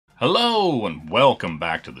Hello and welcome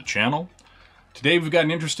back to the channel. Today we've got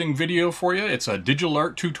an interesting video for you. It's a digital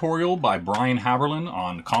art tutorial by Brian Haberlin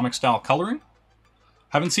on comic style coloring.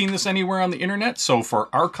 Haven't seen this anywhere on the internet, so for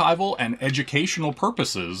archival and educational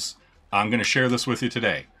purposes, I'm going to share this with you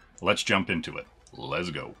today. Let's jump into it.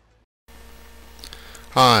 Let's go.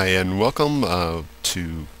 Hi, and welcome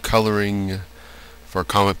to coloring for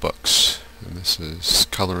comic books. And this is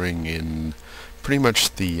coloring in pretty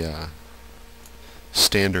much the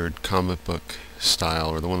standard comic book style,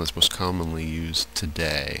 or the one that's most commonly used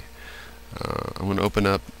today. I'm going to open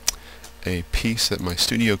up a piece that my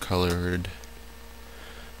studio colored,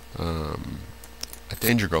 a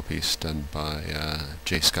Danger Girl piece done by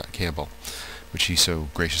J. Scott Campbell, which he so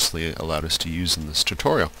graciously allowed us to use in this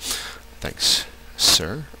tutorial. Thanks,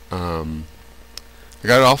 sir. I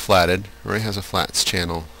got it all flatted. It already has a flats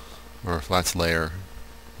channel, or a flats layer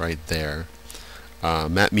right there.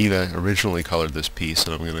 Matt Mila originally colored this piece,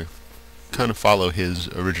 and I'm going to kind of follow his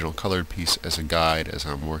original colored piece as a guide as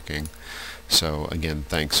I'm working. So again,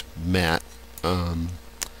 thanks, Matt. Now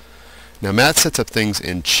Matt sets up things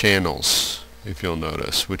in channels, if you'll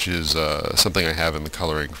notice, which is something I have in the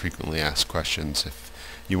coloring frequently asked questions. If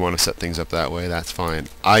you want to set things up that way, that's fine.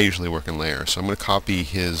 I usually work in layers, so I'm going to copy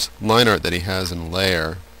his line art that he has in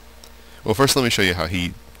layer. Well, first let me show you how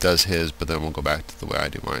he does his, but then we'll go back to the way I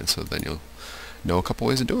do mine, so then you'll know a couple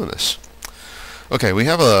ways of doing this. Okay, we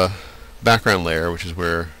have a background layer, which is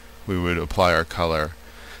where we would apply our color.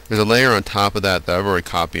 There's a layer on top of that I've already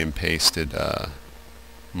copy and pasted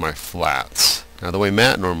my flats. Now the way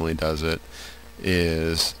Matt normally does it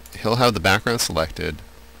is he'll have the background selected,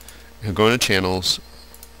 he'll go into channels,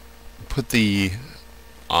 put the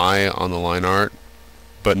eye on the line art,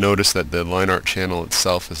 but notice that the line art channel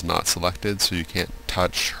itself is not selected, so you can't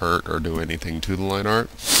touch, hurt, or do anything to the line art.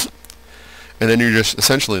 And then you're just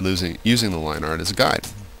essentially using the line art as a guide.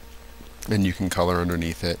 And you can color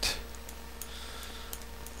underneath it.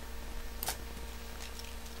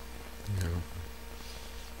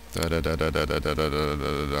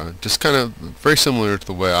 Just kind of very similar to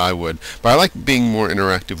the way I would. But I like being more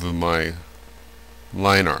interactive with my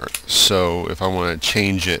line art. So if I want to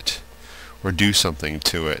change it or do something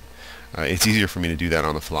to it, it's easier for me to do that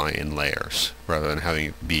on the fly in layers rather than having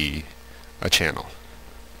it be a channel.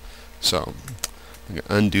 So I'm going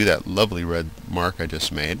to undo that lovely red mark I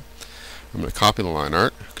just made. I'm going to copy the line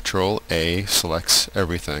art. Control A selects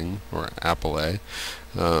everything, or Apple A.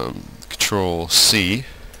 Control C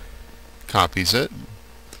copies it.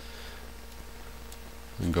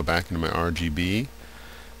 And go back into my RGB.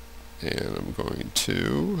 And I'm going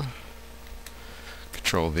to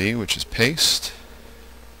Control V, which is paste.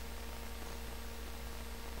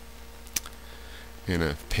 And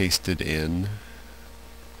I've pasted in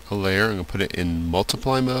a layer. I'm going to put it in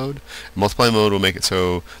multiply mode. Multiply mode will make it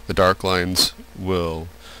so the dark lines will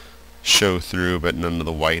show through, but none of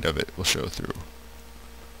the white of it will show through.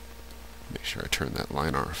 Make sure I turn that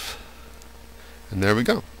line off. And there we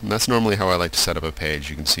go. And that's normally how I like to set up a page.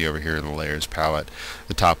 You can see over here in the layers palette,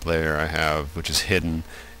 the top layer I have, which is hidden,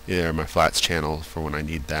 are my flats channel for when I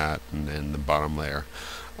need that, and then the bottom layer.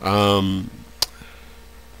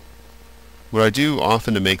 What I do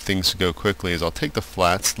often to make things go quickly is I'll take the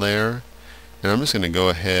flats layer, and I'm just going to go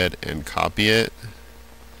ahead and copy it,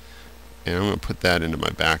 and I'm going to put that into my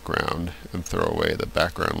background and throw away the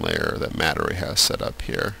background layer that Matt already has set up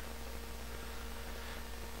here.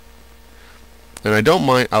 And I don't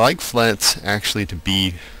mind, I like flats actually to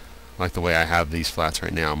be like the way I have these flats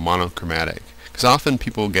right now, monochromatic, because often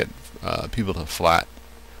people get people to flat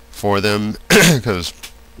for them because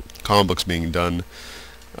comic books being done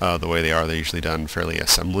the way they are, they're usually done fairly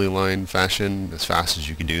assembly line fashion, as fast as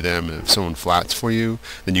you can do them. And if someone flats for you,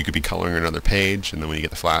 then you could be coloring another page, and then when you get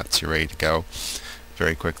the flats, you're ready to go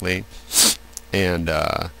very quickly. And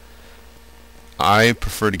I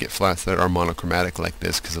prefer to get flats that are monochromatic like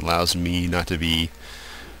this, because it allows me not to be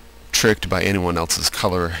tricked by anyone else's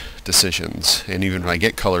color decisions. And even if I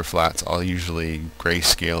get color flats, I'll usually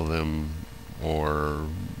grayscale them or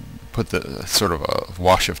put the sort of a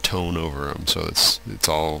wash of tone over them, so it's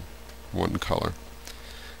all one color.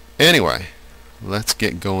 Anyway, let's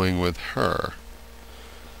get going with her.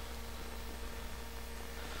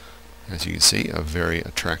 As you can see, a very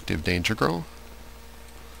attractive Danger Girl.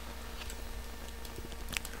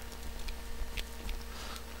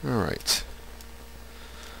 Alright.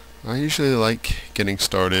 I usually like getting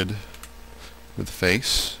started with the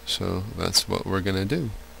face, so that's what we're going to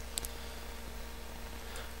do.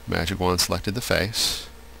 Magic Wand selected the face.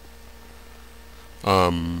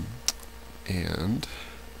 And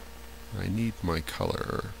I need my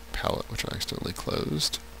color palette, which I accidentally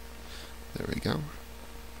closed. There we go.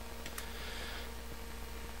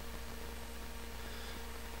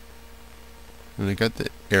 And I got the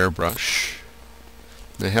airbrush.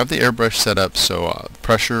 I have the airbrush set up so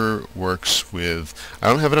pressure works with, I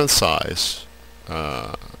don't have it on size.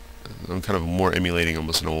 I'm kind of more emulating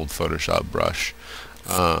almost an old Photoshop brush.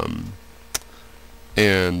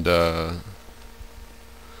 And I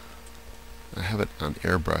have it on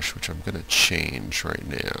airbrush, which I'm going to change right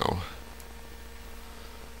now.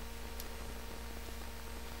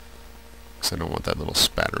 Because I don't want that little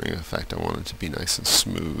spattering effect. I want it to be nice and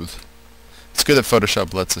smooth. It's good that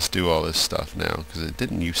Photoshop lets us do all this stuff now, because it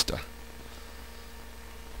didn't used to.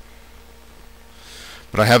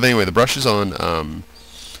 But I have, anyway, the brush is on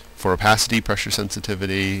for opacity, pressure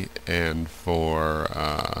sensitivity, and for,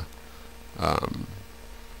 what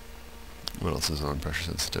else is on pressure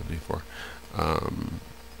sensitivity for?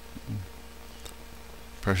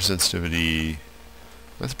 Pressure sensitivity,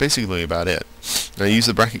 that's basically about it. And I use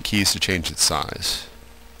the bracket keys to change its size.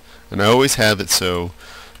 And I always have it so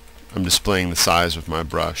I'm displaying the size of my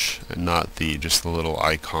brush and not just the little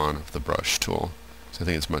icon of the brush tool. So I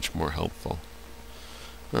think it's much more helpful.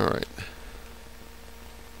 Alright.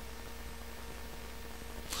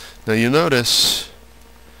 Now you'll notice,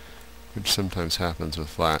 which sometimes happens with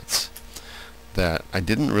flats, that I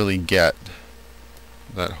didn't really get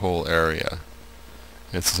that whole area.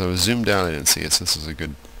 And since I was zoomed out, I didn't see it, so this is a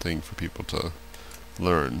good thing for people to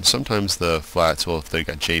learn. Sometimes the flats, well, if they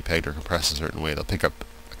got JPEG or compressed a certain way, they'll pick up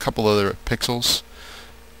a couple other pixels.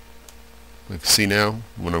 Like, see now,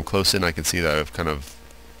 when I'm close in, I can see that I've kind of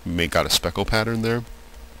got a speckle pattern there.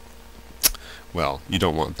 Well, you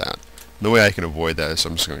don't want that. And the way I can avoid that is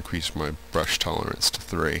I'm just going to increase my brush tolerance to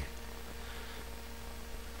 3.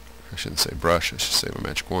 I shouldn't say brush, I should say my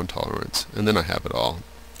magic wand tolerance. And then I have it all.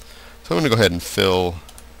 So I'm going to go ahead and fill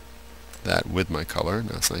that with my color.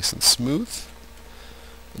 Now it's nice and smooth.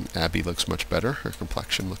 And Abby looks much better. Her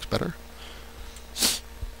complexion looks better.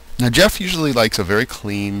 Now Jeff usually likes a very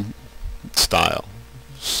clean style.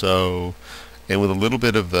 So, and with a little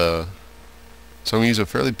bit of so I'm going to use a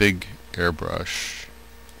fairly big airbrush.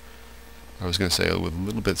 I was going to say with a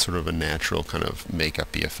little bit sort of a natural kind of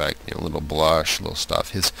makeup-y effect, you know, a little blush, a little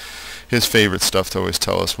stuff. His favorite stuff to always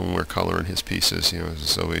tell us when we're coloring his pieces, you know,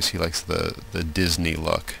 is always he likes the Disney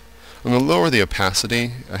look. I'm going to lower the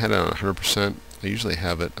opacity. I had it on 100%. I usually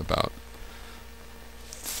have it about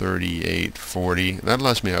 38, 40. That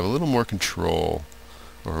allows me to have a little more control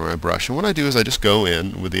over my brush. And what I do is I just go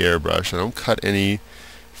in with the airbrush. I don't cut any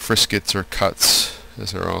friskets or cuts,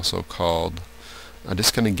 as they're also called. I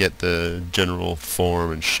just kind of get the general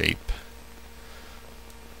form and shape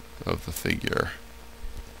of the figure.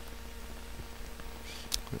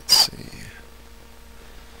 Let's see.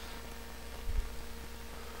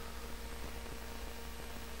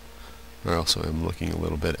 I also am looking a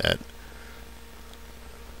little bit at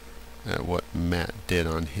what Matt did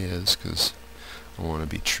on his, because I want to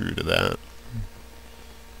be true to that.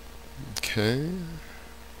 Okay.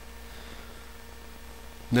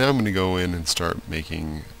 Now I'm going to go in and start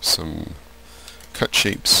making some cut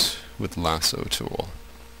shapes with lasso tool.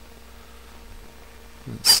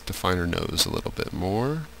 Let's define her nose a little bit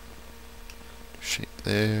more. Shape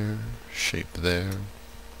there, shape there.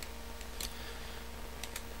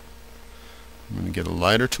 I'm going to get a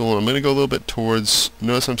lighter tool, and I'm going to go a little bit towards,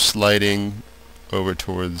 notice I'm sliding over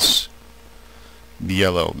towards the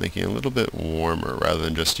yellow, making it a little bit warmer rather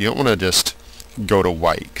than just, you don't want to just go to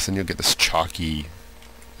white, because then you'll get this chalky,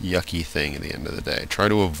 yucky thing at the end of the day. Try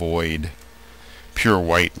to avoid pure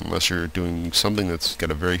white unless you're doing something that's got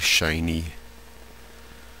a very shiny.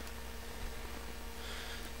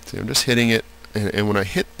 See, I'm just hitting it, and when I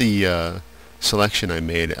hit the selection I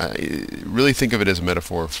made, I really think of it as a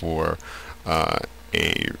metaphor for a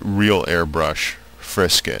real airbrush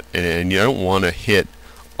frisket, and you don't want to hit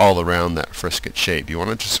all around that frisket shape. You want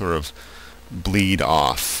it to sort of bleed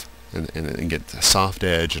off and get a soft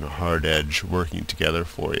edge and a hard edge working together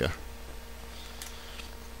for you.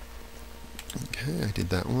 Okay, I did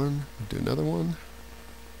that one. I'll do another one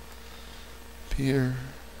up here.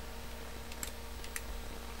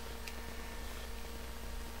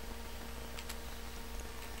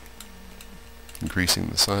 Increasing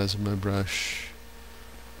the size of my brush.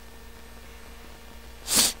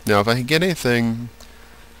 Now if I can get anything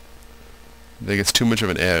that gets too much of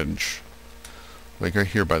an edge, like right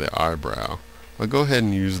here by the eyebrow, I'll go ahead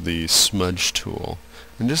and use the smudge tool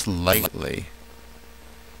and just lightly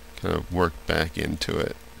kind of work back into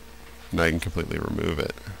it, and I can completely remove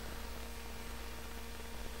it.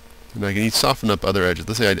 And I can soften up other edges.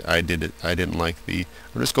 Let's say I didn't like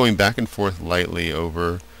I'm just going back and forth lightly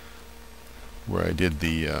over where I did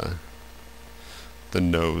the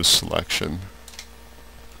nose selection.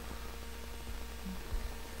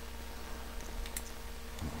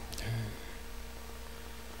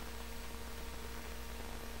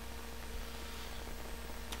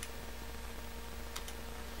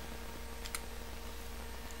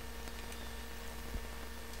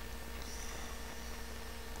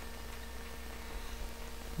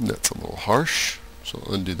 And that's a little harsh, so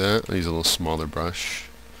I'll undo that. I'll use a little smaller brush.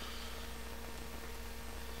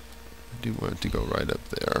 I do want it to go right up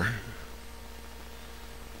there.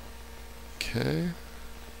 Okay.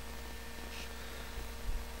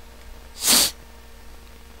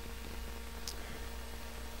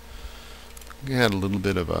 I had a little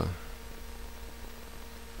bit of a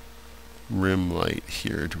rim light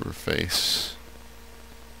here to her face,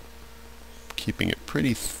 keeping it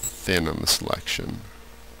pretty thin on the selection.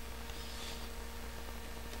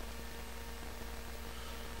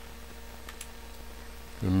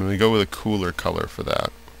 I'm going to go with a cooler color for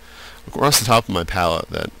that. Across the top of my palette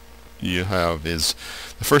that you have is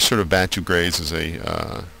the first sort of batch of grays is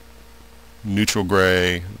a neutral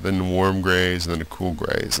gray, then warm grays, and then a cool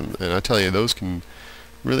grays. And I tell you, those can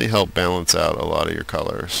really help balance out a lot of your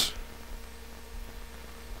colors.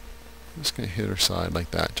 I'm just going to hit her side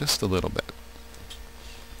like that, just a little bit.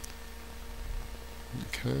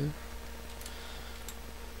 Okay.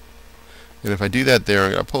 And if I do that there,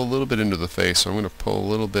 I'm going to pull a little bit into the face, so I'm going to pull a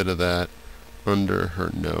little bit of that under her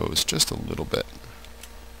nose, just a little bit.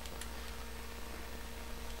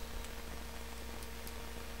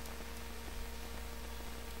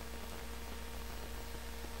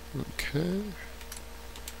 Okay.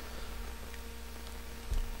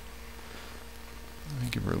 I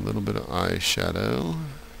give her a little bit of eyeshadow.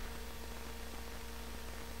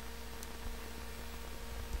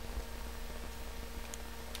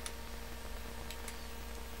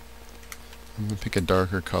 I'm going to pick a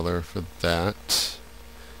darker color for that.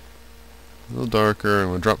 A little darker. I'm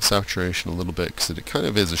going to drop saturation a little bit because it kind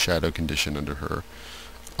of is a shadow condition under her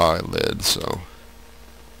eyelid, so.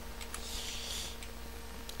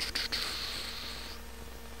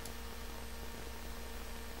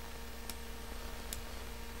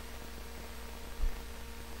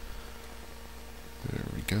 There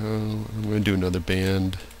we go. I'm going to do another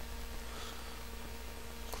band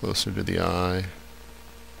closer to the eye.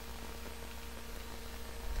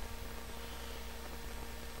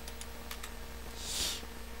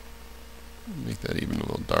 Make that even a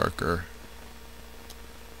little darker.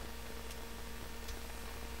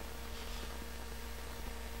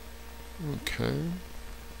 Okay.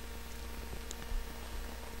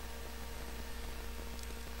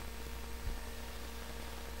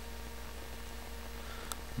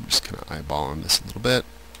 I'm just kind of eyeballing this a little bit.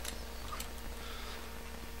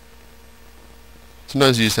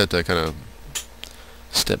 Sometimes you just have to kind of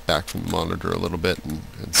step back from the monitor a little bit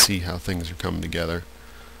and see how things are coming together.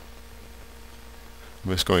 I'm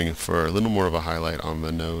just going for a little more of a highlight on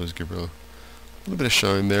the nose, give her a little bit of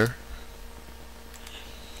shine there.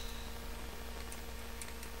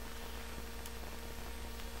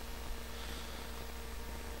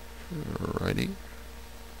 Alrighty.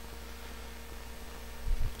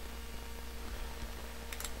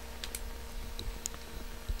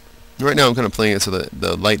 Right now I'm kind of playing it so that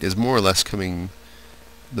the light is more or less coming,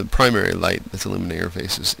 the primary light that's illuminating her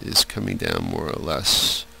face is coming down more or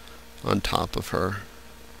less on top of her.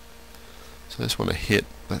 So I just want to hit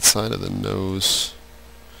that side of the nose,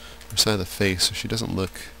 or side of the face, so she doesn't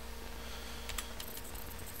look.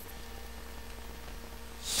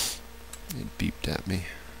 It beeped at me.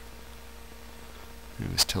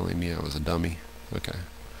 It was telling me I was a dummy. Okay.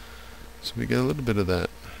 So we get a little bit of that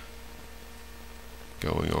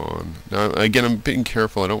going on. Now again, I'm being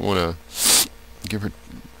careful. I don't want to give her.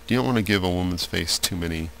 You don't want to give a woman's face too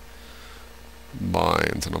many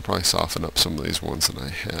lines, and I'll probably soften up some of these ones that I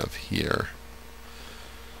have here.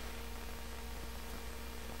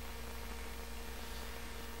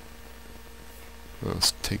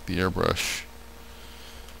 Let's take the airbrush.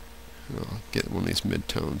 I'll get one of these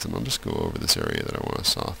mid-tones, and I'll just go over this area that I want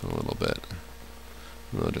to soften a little bit.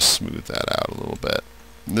 And I'll just smooth that out a little bit.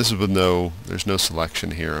 And this is with there's no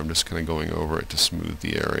selection here. I'm just kind of going over it to smooth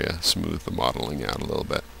the area, smooth the modeling out a little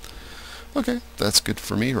bit. Okay, that's good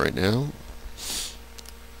for me right now.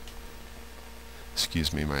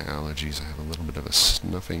 Excuse me, my allergies. I have a little bit of a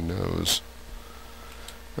snuffing nose.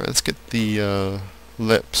 Alright, let's get the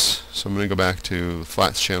lips. So I'm going to go back to the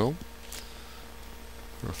flats channel,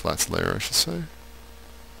 or flats layer I should say.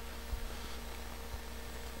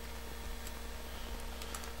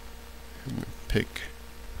 I'm going to pick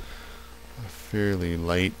a fairly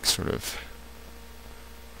light, sort of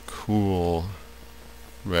cool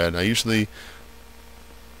red. I usually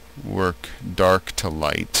work dark to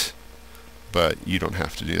light, but you don't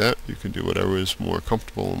have to do that. You can do whatever is more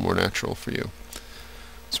comfortable and more natural for you.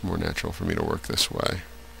 It's more natural for me to work this way.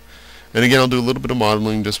 And again, I'll do a little bit of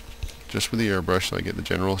modeling just with the airbrush so I get the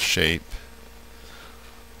general shape.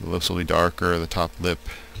 The lips will be darker, the top lip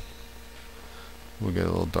will get a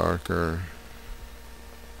little darker.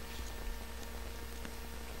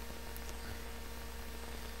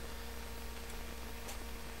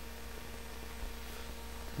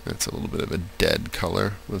 That's a little bit of a dead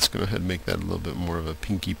color. Let's go ahead and make that a little bit more of a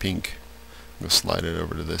pinky pink. I'm going to slide it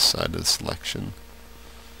over to this side of the selection.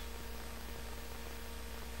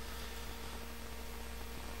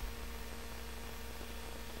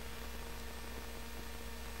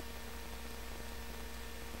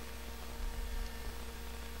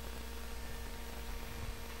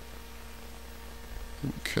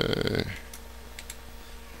 Okay.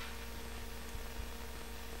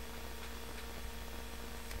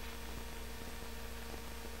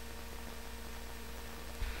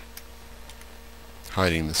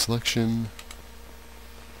 Hiding the selection.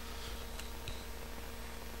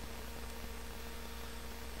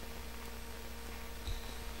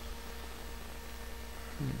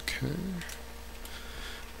 Okay.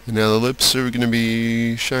 And now the lips are going to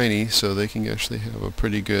be shiny, so they can actually have a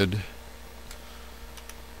pretty good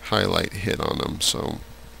highlight hit on them. So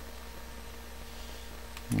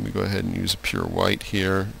I'm going to go ahead and use a pure white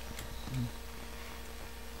here.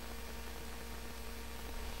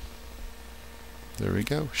 There we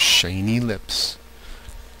go. Shiny lips.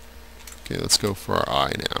 Okay, let's go for our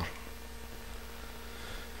eye now.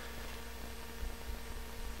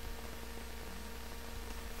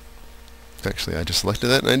 Actually, I just selected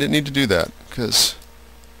that and I didn't need to do that because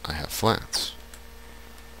I have flats.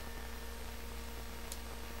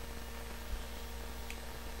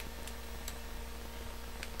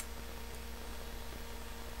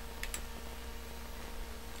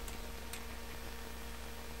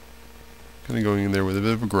 Kind of going in there with a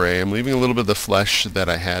bit of a gray. I'm leaving a little bit of the flesh that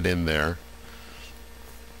I had in there.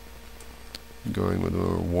 Going with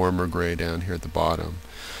a warmer gray down here at the bottom.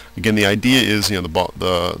 Again, the idea is, you know,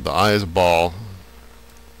 the eye is a ball,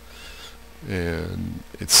 and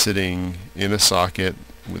it's sitting in a socket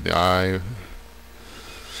with the eye.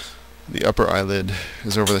 The upper eyelid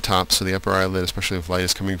is over the top, so the upper eyelid, especially if light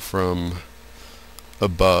is coming from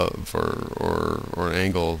above or an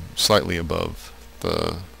angle slightly above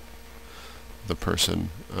the person,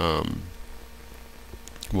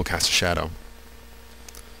 will cast a shadow.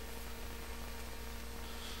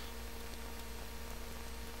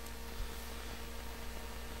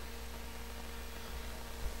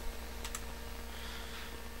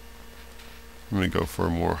 I'm going to go for a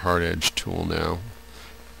more hard edge tool now.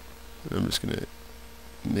 I'm just going to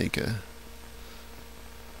make a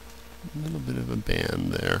little bit of a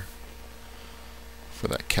band there for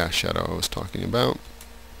that cast shadow I was talking about.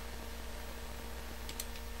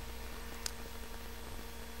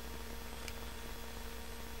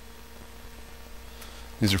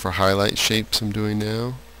 These are for highlight shapes I'm doing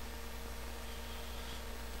now.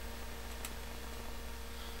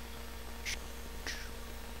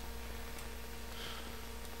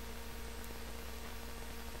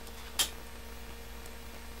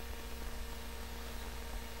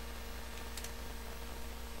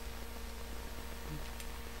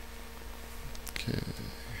 Okay.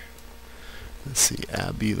 Let's see,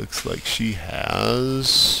 Abby looks like she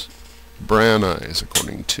has brown eyes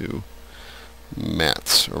according to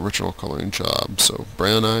Matt's original coloring job, so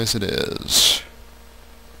brown eyes it is.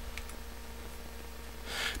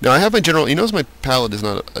 Now I have my general, you notice my palette is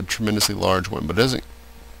not a tremendously large one, but it doesn't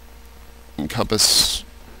encompass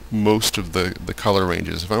most of the color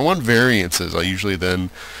ranges. If I want variances, I usually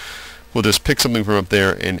then will just pick something from up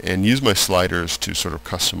there and use my sliders to sort of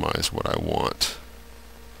customize what I want.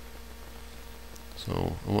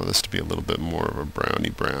 So I want this to be a little bit more of a browny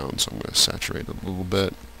brown, so I'm going to saturate it a little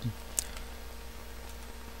bit.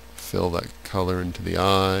 Fill that color into the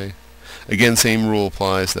eye. Again, same rule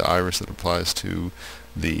applies to the iris that applies to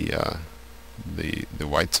the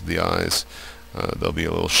whites of the eyes. There'll be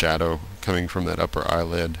a little shadow coming from that upper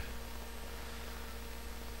eyelid.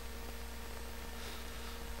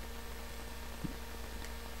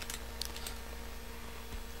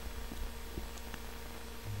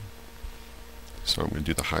 So I'm going to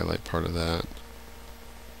do the highlight part of that,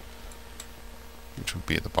 which would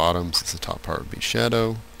be at the bottom, since the top part would be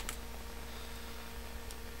shadow.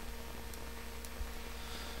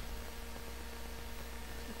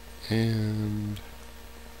 And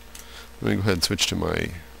I'm going to go ahead and switch to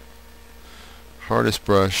my hardest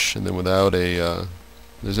brush, and then without a,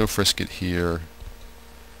 there's no frisket here.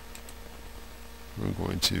 I'm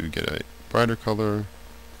going to get a brighter color,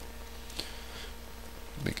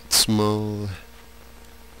 make it small,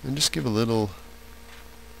 and just give a little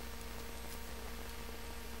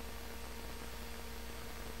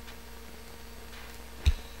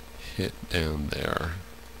hit down there.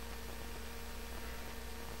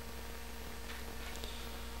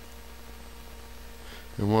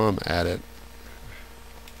 And while I'm at it,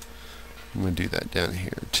 I'm going to do that down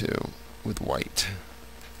here too with white.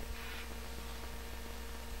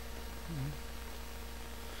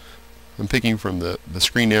 I'm picking from the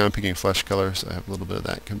screen now, I'm picking flesh color, so I have a little bit of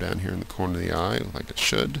that come down here in the corner of the eye, like it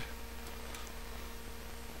should.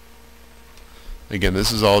 Again,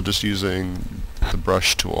 this is all just using the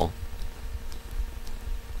brush tool.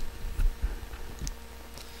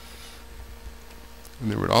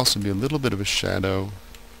 And there would also be a little bit of a shadow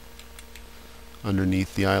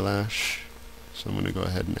underneath the eyelash, so I'm going to go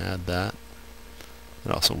ahead and add that.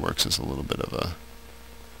 It also works as a little bit of a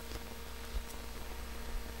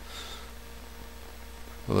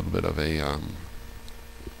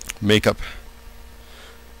makeup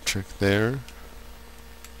trick there.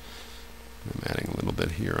 I'm adding a little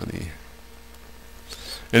bit here on the...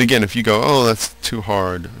 And again, if you go, oh, that's too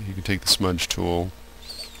hard, you can take the smudge tool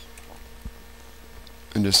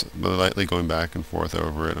and just lightly going back and forth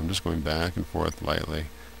over it. I'm just going back and forth lightly.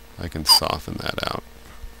 I can soften that out.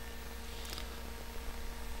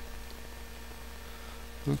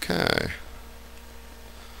 Okay.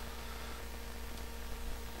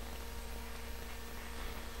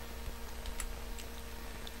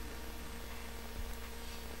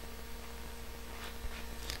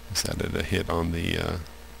 Just added a hit on the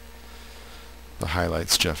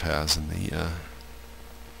highlights Jeff has in the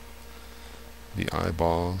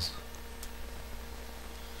eyeballs.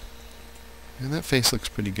 And that face looks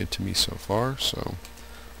pretty good to me so far, so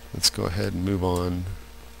let's go ahead and move on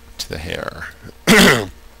to the hair.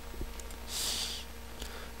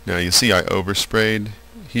 Now you see I oversprayed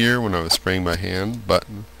here when I was spraying by hand, but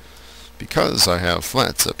because I have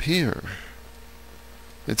flats up here,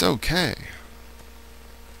 it's okay.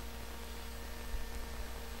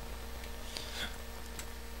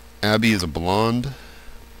 Abby is a blonde,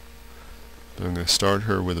 but I'm going to start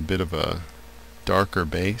her with a bit of a darker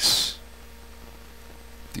base.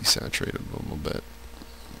 Desaturate it a little bit.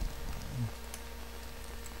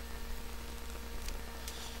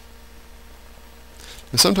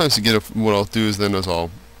 And sometimes to get what I'll do is then I'm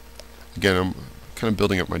kind of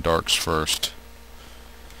building up my darks first.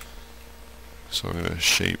 So I'm going to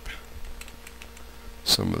shape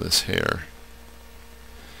some of this hair.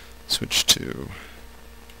 Switch to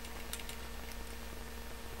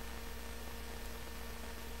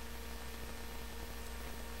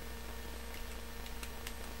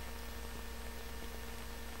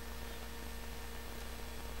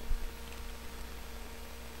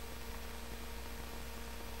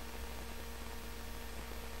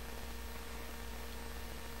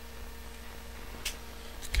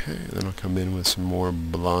okay, then I'll come in with some more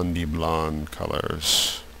blondie blonde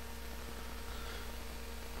colors.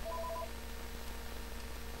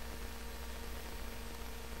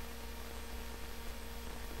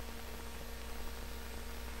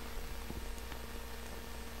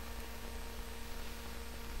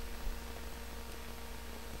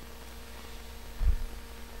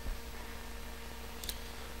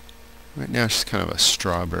 Right now she's kind of a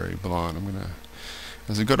strawberry blonde. I'm gonna,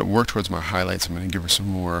 as I go to work towards my highlights, I'm gonna give her some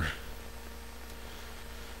more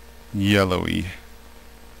yellowy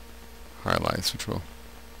highlights, which will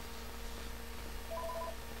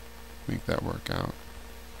make that work out.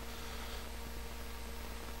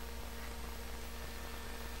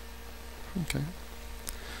 Okay.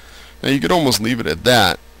 Now you could almost leave it at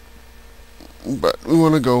that, but we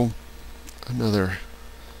want to go another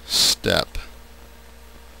step.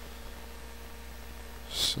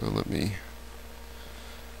 So let me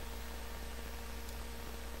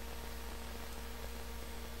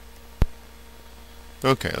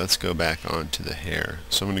okay, let's go back onto the hair.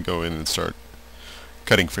 So I'm going to go in and start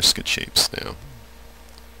cutting frisket shapes now.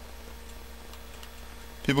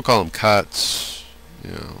 People call them cuts,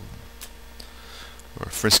 you know, or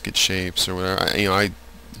frisket shapes or whatever.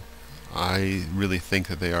 I really think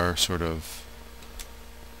that they are sort of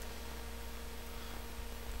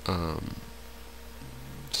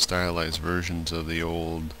stylized versions of the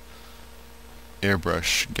old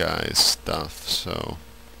airbrush guys stuff, so,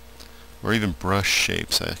 or even brush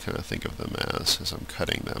shapes, I kind of think of them as I'm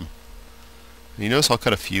cutting them. And you notice I'll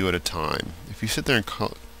cut a few at a time. If you sit there and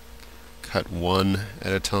cut one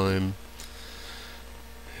at a time,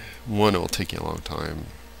 one, it will take you a long time,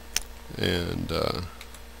 and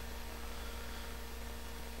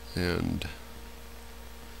you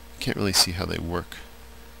can't really see how they work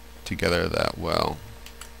together that well.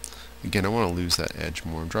 Again, I want to lose that edge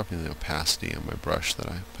more. I'm dropping the opacity on my brush that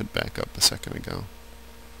I put back up a second ago.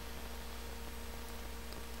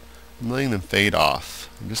 I'm letting them fade off.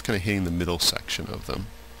 I'm just kind of hitting the middle section of them.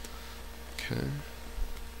 Okay.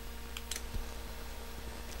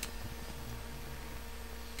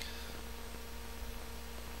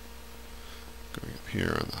 Going up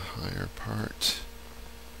here on the higher part.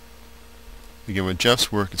 Again, with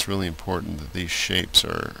Jeff's work, it's really important that these shapes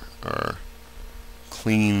are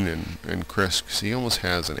clean and crisp, because he almost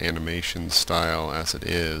has an animation style as it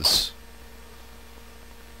is.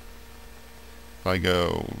 If I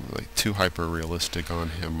go like too hyper realistic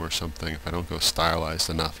on him or something, if I don't go stylized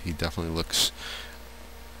enough, he definitely looks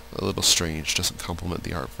a little strange, doesn't complement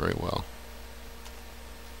the art very well.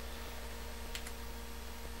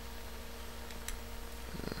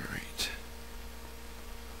 Alright.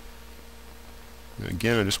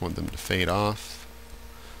 Again, I just want them to fade off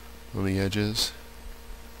on the edges.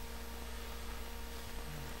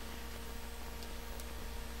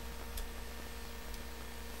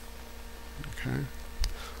 Okay. I'm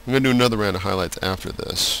going to do another round of highlights after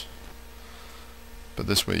this, but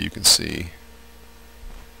this way you can see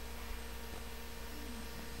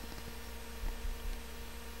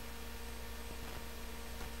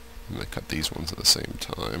I'm going to cut these ones at the same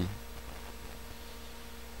time.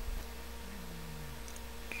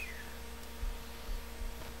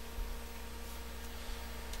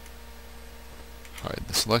 Hide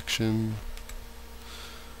the selection.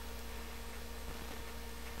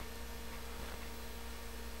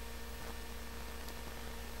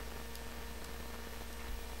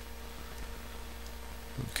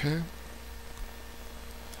 Okay.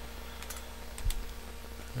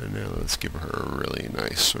 And now let's give her a really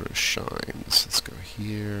nice sort of shines. Let's go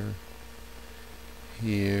here,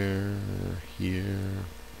 here, here.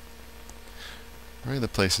 Where are the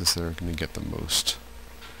places that are going to get the most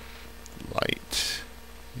light?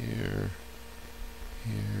 Here,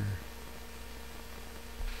 here,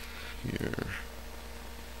 here.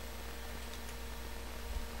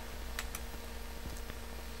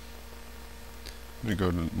 I'm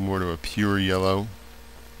going to go more to a pure yellow.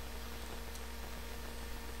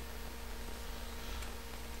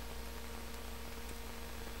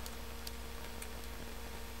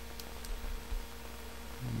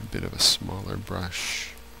 And a bit of a smaller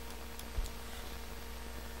brush.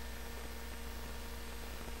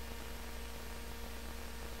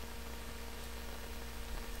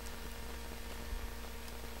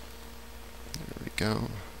 There we go.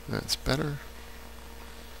 That's better.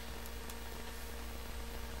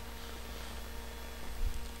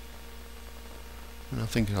 And I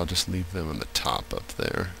think I'll just leave them on the top up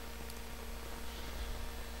there.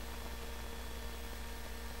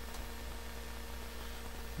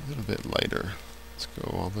 A little bit lighter. Let's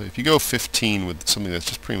go all the way. If you go 15 with something that's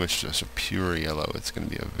just pretty much just a pure yellow, it's going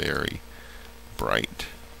to be a very bright,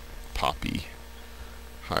 poppy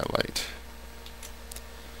highlight.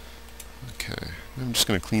 Okay, I'm just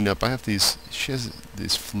going to clean up. I have these, she has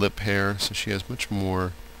these flip hair, so she has much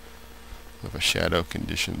more of a shadow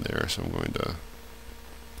condition there, so I'm going to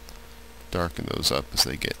darken those up as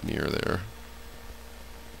they get near there.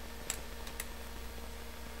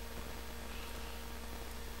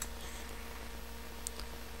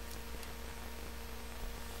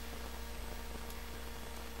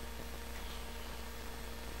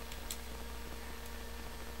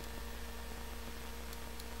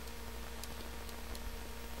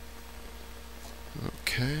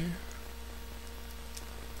 Okay.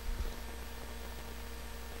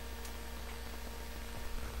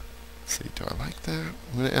 See, do I like that?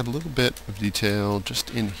 I'm going to add a little bit of detail just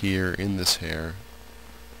in here, in this hair.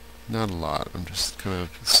 Not a lot. I'm just kind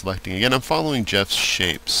of selecting. Again, I'm following Jeff's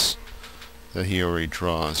shapes that he already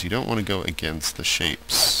draws. You don't want to go against the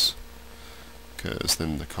shapes, because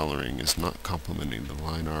then the coloring is not complementing the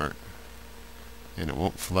line art, and it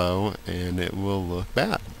won't flow, and it will look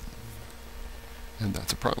bad. And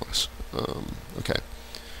that's a promise. Okay.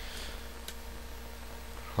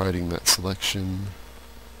 Hiding that selection.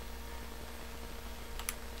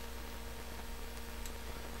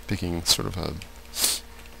 Picking sort of a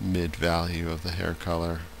mid-value of the hair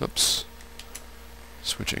color. Oops.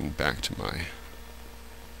 Switching back to my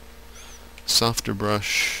softer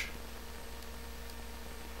brush.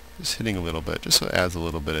 Just hitting a little bit, just so it adds a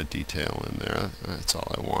little bit of detail in there. That's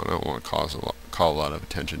all I want. I don't want to call a lot of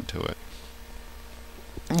attention to it.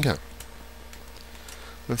 Okay.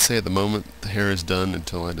 Let's say at the moment the hair is done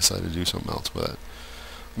until I decide to do something else with it.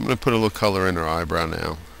 I'm going to put a little color in her eyebrow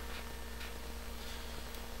now.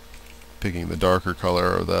 Picking the darker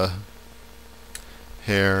color of the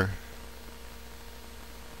hair.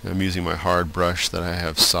 I'm using my hard brush that I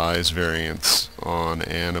have size variance on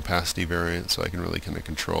and opacity variance, so I can really kind of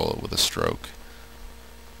control it with a stroke.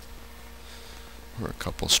 Or a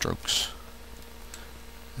couple strokes.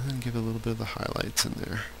 And then give a little bit of the highlights in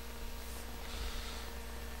there.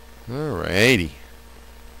 Alrighty.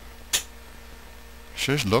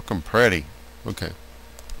 She's looking pretty. Okay.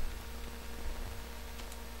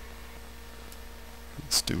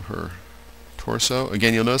 Let's do her torso.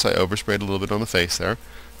 Again, you'll notice I oversprayed a little bit on the face there.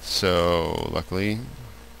 So luckily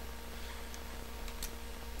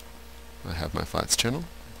I have my flats channel.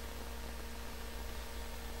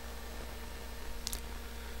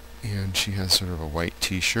 And she has sort of a white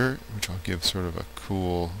t-shirt, which I'll give sort of a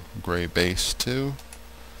cool gray base to.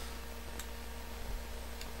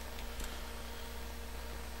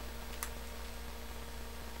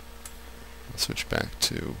 I'll switch back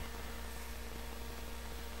to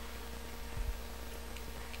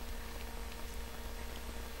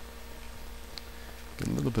get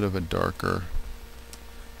a little bit of a darker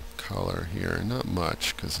color here. Not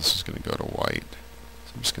much, because this is going to go to white.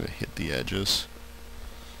 So I'm just going to hit the edges.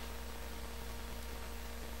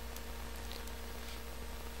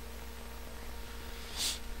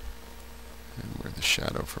 And where the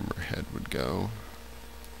shadow from her head would go.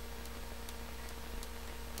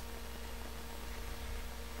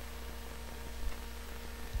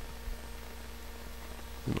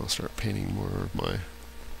 And I'll start painting more of my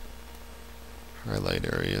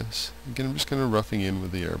highlight areas. Again, I'm just kind of roughing in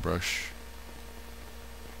with the airbrush.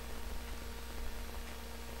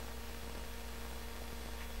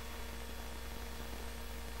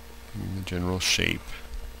 And the general shape.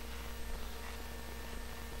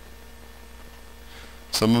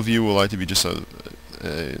 Some of you will like to be just a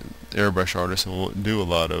airbrush artist and won't do a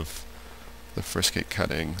lot of the frisket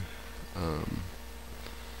cutting.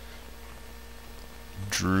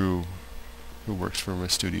 Drew, who works for my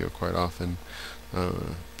studio quite often,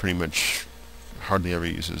 pretty much hardly ever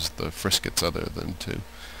uses the friskets other than to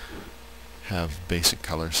have basic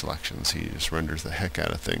color selections. He just renders the heck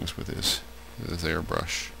out of things with his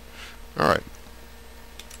airbrush. Alright,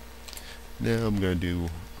 now I'm going to do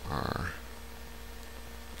our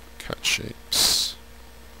cut shapes.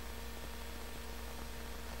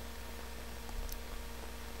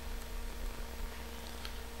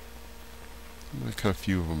 I'm going to cut a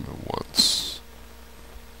few of them at once.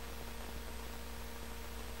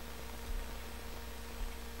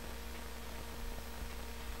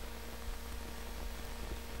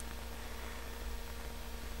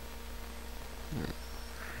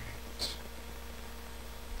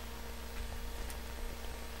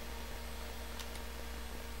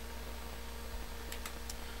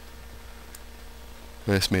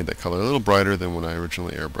 I just made that color a little brighter than what I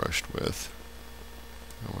originally airbrushed with.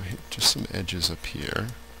 I'll hit just some edges up here.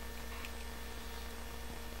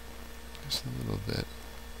 Just a little bit.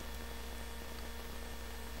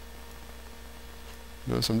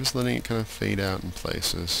 Notice I'm just letting it kind of fade out in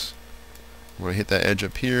places. I want to hit that edge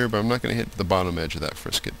up here, but I'm not going to hit the bottom edge of that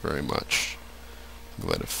frisket very much.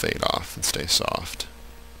 Let it fade off and stay soft.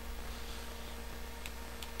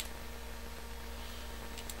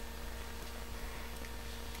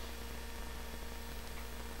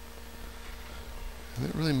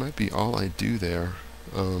 That really might be all I do there.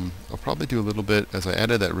 I'll probably do a little bit, as I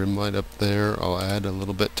added that rim light up there, I'll add a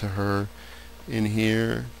little bit to her in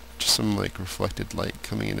here. Just some like reflected light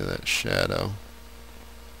coming into that shadow.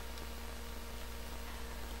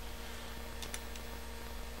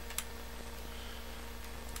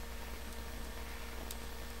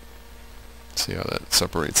 See how that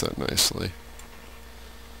separates that nicely.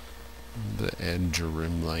 The edge or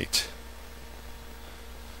rim light.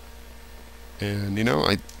 And you know,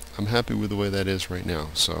 I'm happy with the way that is right now.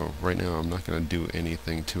 So right now I'm not going to do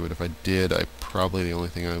anything to it. If I did, probably the only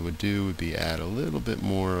thing I would do would be add a little bit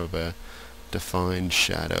more of a defined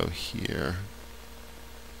shadow here.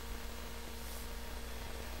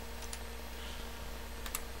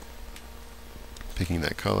 Picking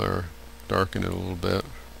that color, darken it a little bit,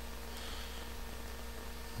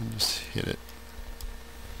 and just hit it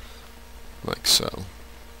like so.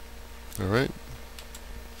 Alright.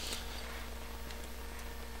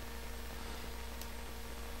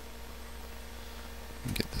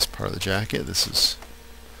 Get this part of the jacket. This is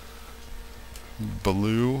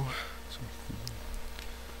blue.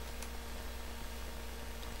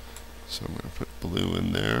 So I'm going to put blue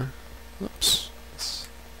in there. Oops.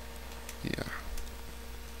 Yeah.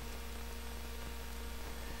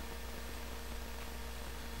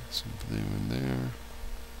 Some blue in there.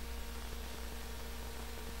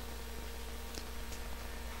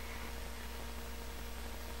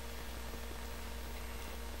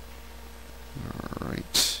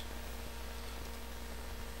 Alright.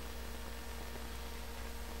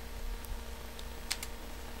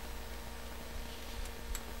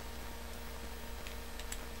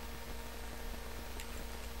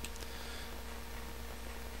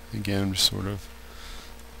 Again, I'm just sort of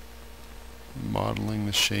modeling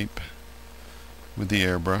the shape with the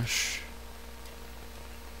airbrush.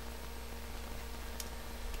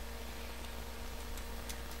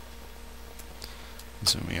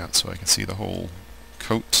 Zooming out so I can see the whole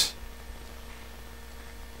coat.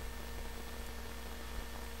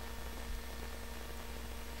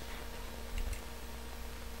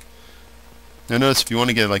 Now notice if you want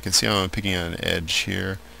to get, like, see how I'm picking on an edge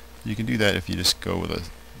here, you can do that if you just go with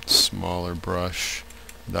a smaller brush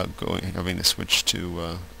without having to switch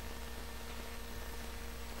to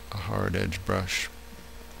a hard edge brush.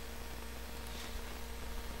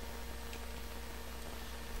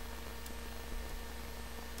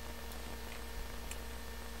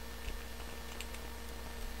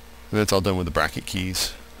 And that's all done with the bracket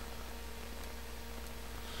keys.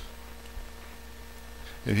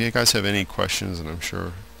 If you guys have any questions, and I'm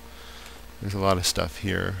sure there's a lot of stuff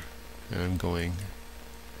here, and I'm going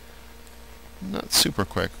not super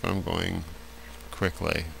quick, but I'm going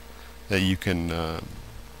quickly, that you can,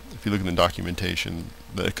 if you look in the documentation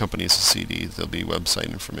that accompanies the CD, there'll be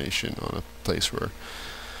website information on a place where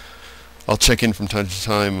I'll check in from time to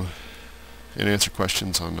time and answer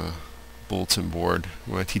questions on a bulletin board.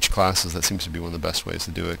 When I teach classes, that seems to be one of the best ways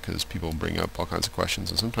to do it, because people bring up all kinds of questions,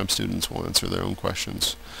 and sometimes students will answer their own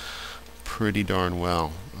questions pretty darn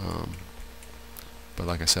well. But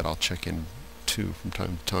like I said, I'll check in too from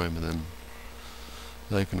time to time, and then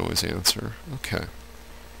I can always answer. Okay.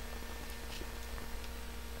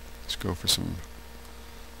 Let's go for some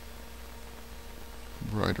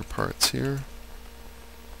brighter parts here.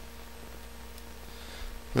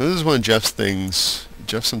 Now this is one of Jeff's things.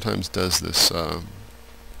 Jeff sometimes does this,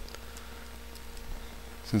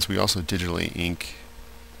 since we also digitally ink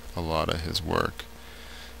a lot of his work.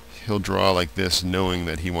 He'll draw like this knowing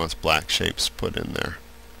that he wants black shapes put in there.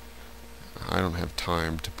 I don't have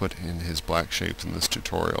time to put in his black shapes in this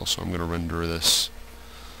tutorial, so I'm going to render this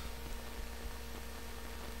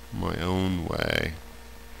my own way.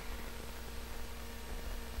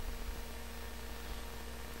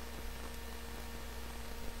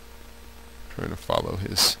 Trying to follow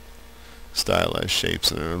his stylized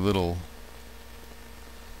shapes, and they're a little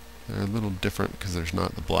different because there's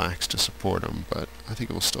not the blacks to support them, but I think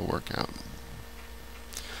it will still work out.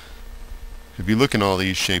 If you look in all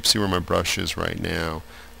these shapes, see where my brush is right now.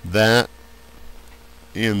 That,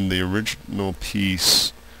 in the original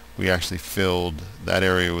piece, we actually filled that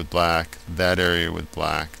area with black, that area with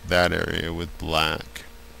black, that area with black.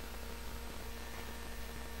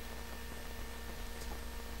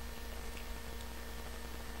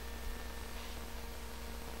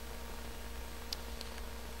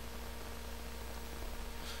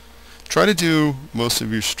 Try to do most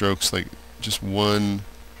of your strokes like just one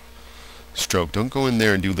stroke. Don't go in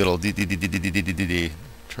there and do little d.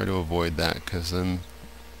 Try to avoid that, because then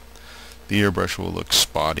the airbrush will look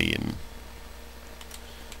spotty and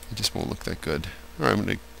it just won't look that good. Alright, I'm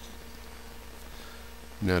going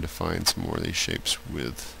to now define some more of these shapes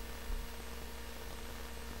with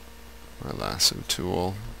my lasso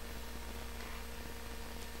tool.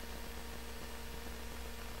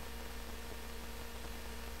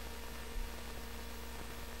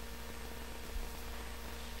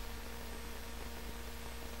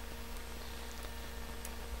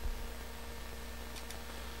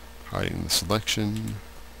 Hiding the selection.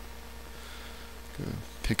 Gonna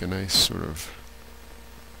pick a nice sort of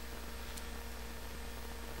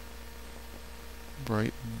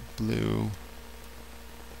bright blue.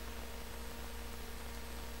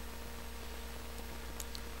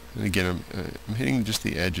 And again, I'm hitting just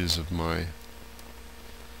the edges of my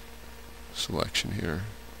selection here.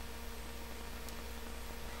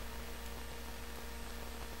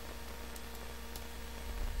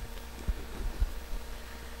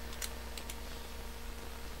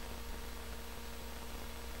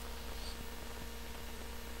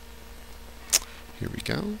 Here we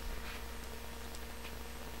go.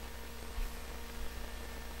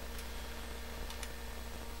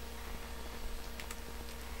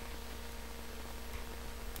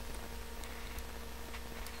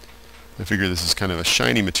 I figure this is kind of a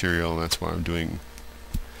shiny material, and that's why I'm doing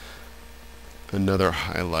another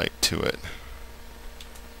highlight to it.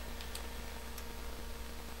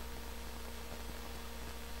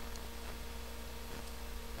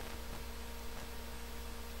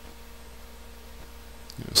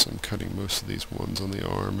 So I'm cutting most of these ones on the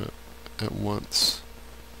arm at once.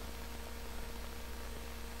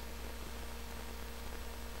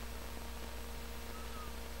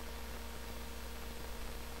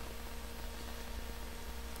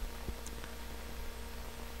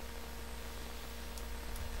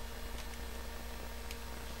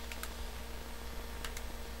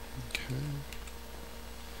 Okay.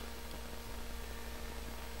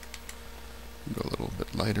 Go a little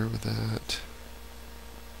bit lighter with that.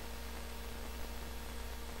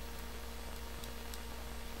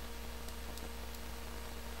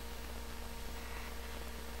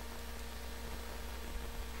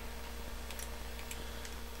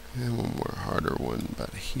 And one more harder one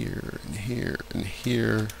about here and here and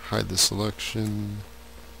here. Hide the selection.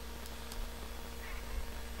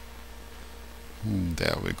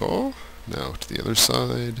 There we go. Now to the other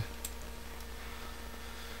side.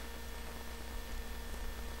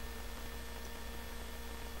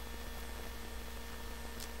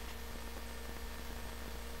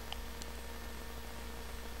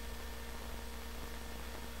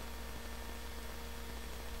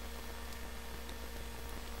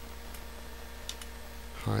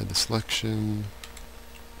 Hide the selection.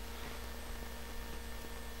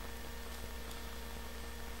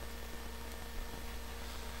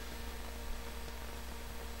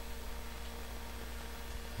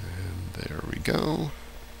 And there we go.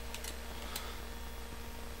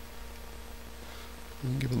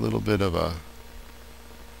 And give a little bit of a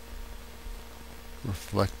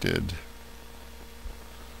reflected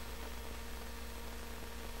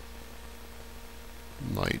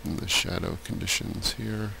light in the shadow conditions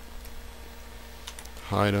here.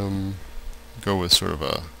 Hide them. Go with sort of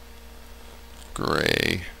a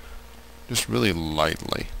gray, just really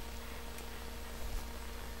lightly.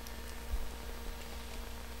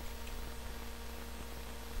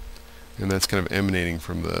 And that's kind of emanating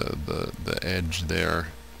from the edge there.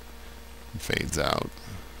 It fades out.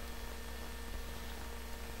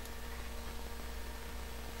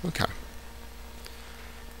 Okay.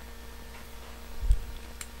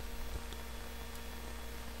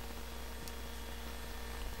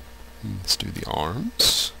 Let's do the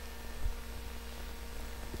arms.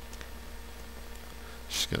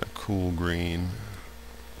 She's got a cool green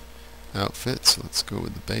outfit, so let's go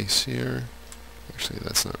with the base here. Actually,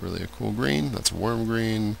 that's not really a cool green, that's a warm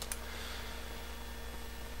green.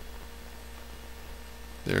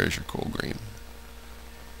 There is your cool green.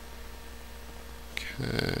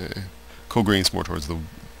 Okay. Cool green's more towards the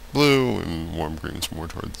blue, and warm green's more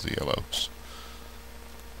towards the yellows.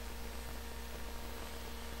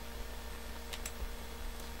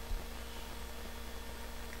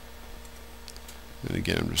 And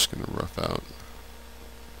again, I'm just going to rough out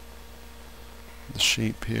the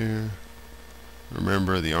shape here.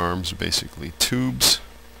 Remember, the arms are basically tubes.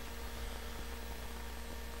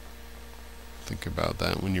 Think about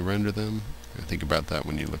that when you render them. And think about that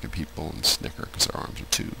when you look at people and snicker because their arms are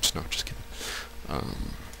tubes. No, just kidding.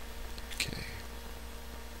 Okay.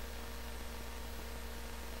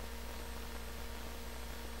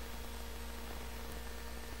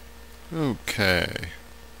 Okay.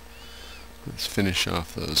 Let's finish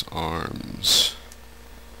off those arms.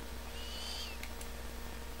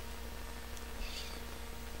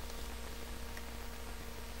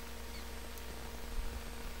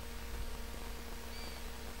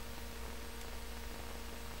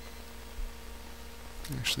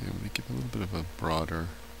 Actually, I'm going to give a little bit of a broader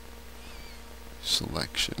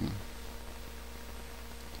selection.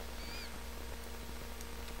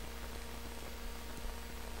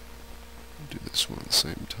 Do this one at the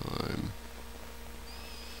same time.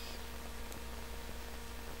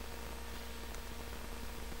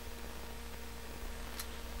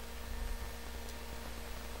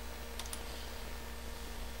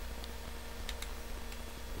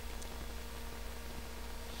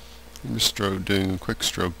 I'm just doing a quick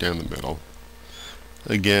stroke down the middle.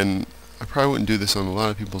 Again, I probably wouldn't do this on a lot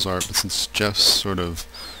of people's art, but since Jeff's sort of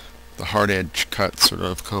the hard edge cut sort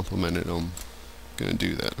of complemented him, I'm going to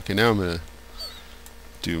do that. Okay, now I'm going to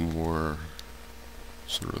do more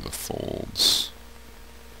sort of the folds.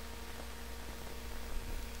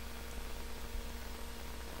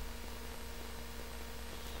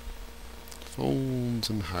 Folds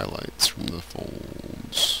and highlights from the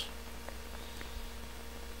folds.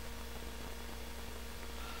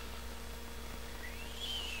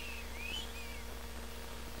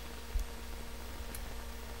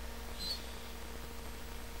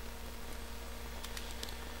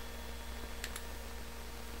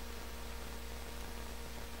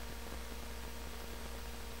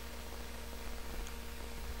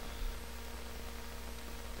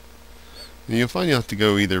 And you'll find you'll have to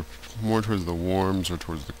go either more towards the warms or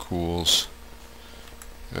towards the cools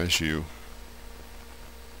as you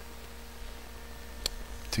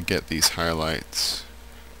to get these highlights.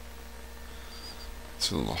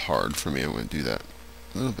 It's a little hard for me. I'm going to do that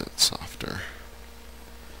a little bit softer.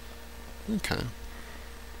 Okay.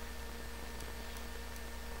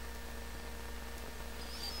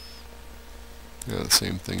 Now the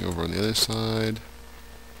same thing over on the other side.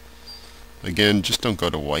 Again, just don't go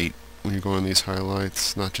to white when you're going these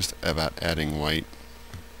highlights, not just about adding white.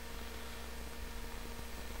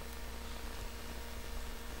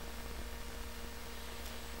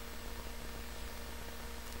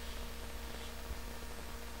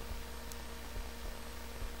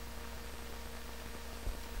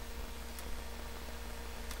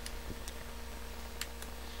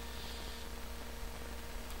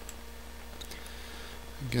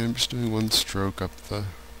 Again, I'm just doing one stroke up there.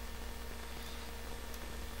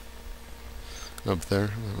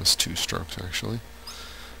 That was 2 strokes actually.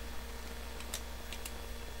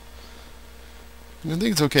 And I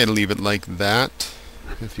think it's okay to leave it like that.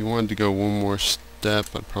 If you wanted to go one more step,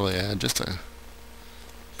 I'd probably add just a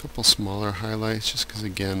couple smaller highlights, just because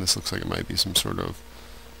again this looks like it might be some sort of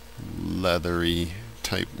leathery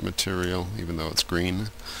type material, even though it's green.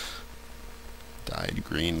 Dyed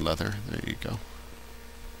green leather. There you go.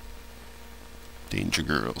 Danger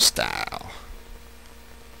Girl style.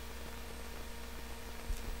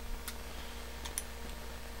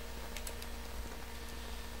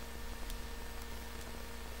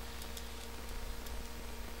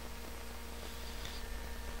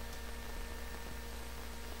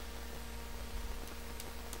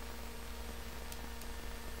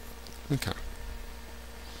 Okay.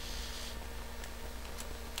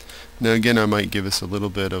 Now again, I might give us a little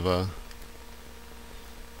bit of a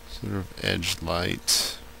sort of edge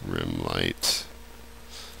light, rim light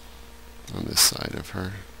on this side of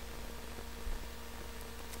her.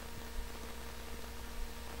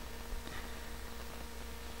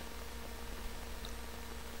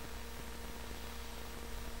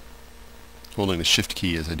 Holding the shift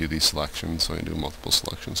key as I do these selections, so I can do multiple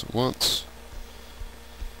selections at once.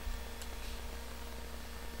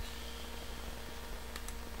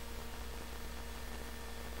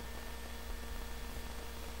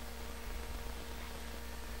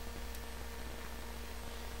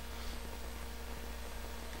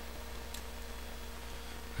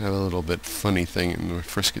 I have a little bit funny thing when I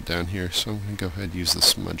first get down here, so I'm going to go ahead and use the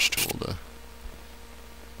smudge tool to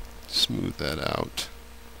smooth that out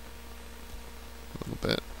a little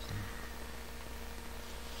bit.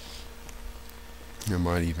 I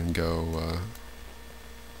might even go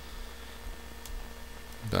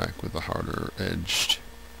back with a harder edged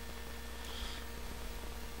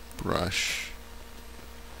brush.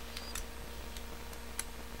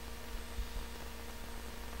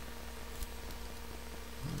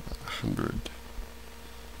 About 100.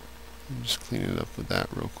 And just clean it up with that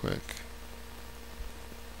real quick.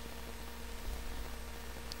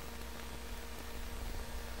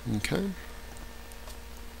 Okay.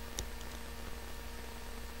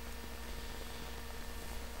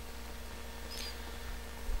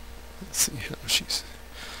 Let's see how she's...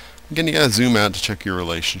 Again, you gotta zoom out to check your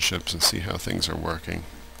relationships and see how things are working.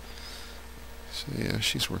 So yeah,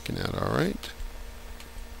 she's working out alright.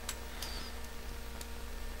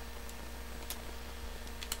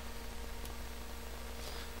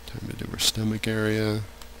 Time to do her stomach area.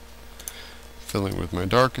 Filling with my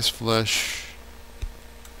darkest flesh.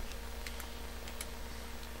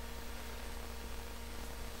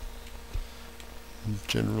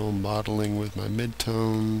 General modeling with my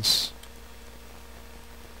midtones.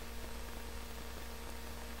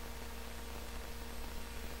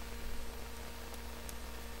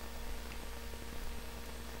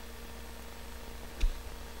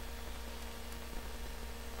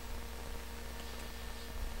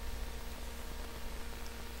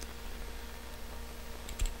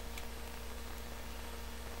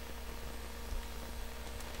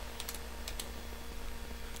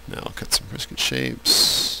 Now I'll cut some brisket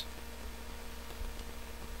shapes.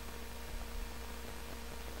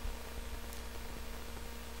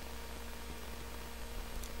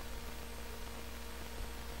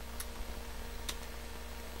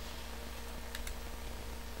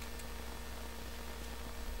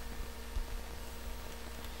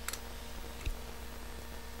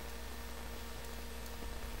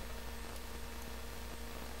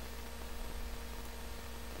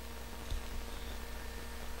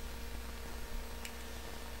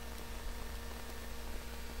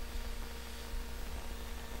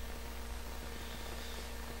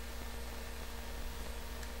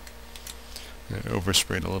 I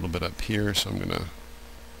oversprayed a little bit up here, so I'm going to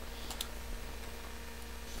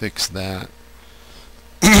fix that.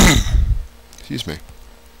 Excuse me.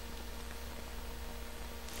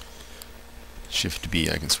 Shift B,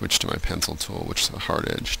 I can switch to my pencil tool, which is a hard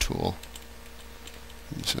edge tool.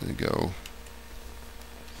 I'm just going to go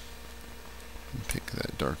and pick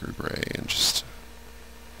that darker gray and just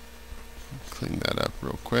clean that up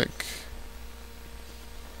real quick.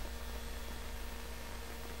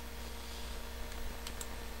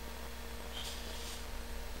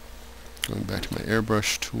 Going back to my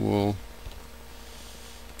airbrush tool.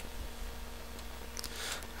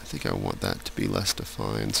 I think I want that to be less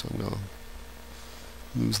defined, so I'm going to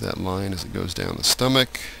lose that line as it goes down the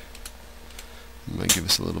stomach. I might give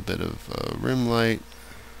us a little bit of rim light.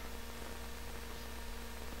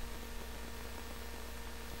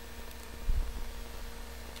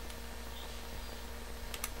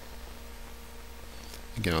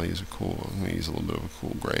 Again, I'm going to use a little bit of a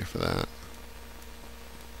cool gray for that.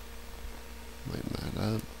 Lighten that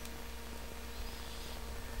up.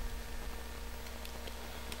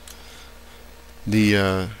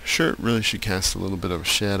 The shirt really should cast a little bit of a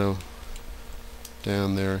shadow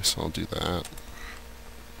down there, so I'll do that.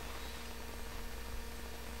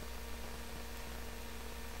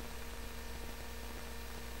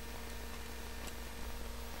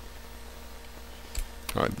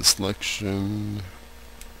 Hide the selection.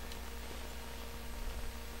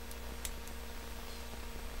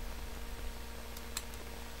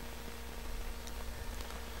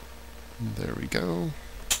 There we go.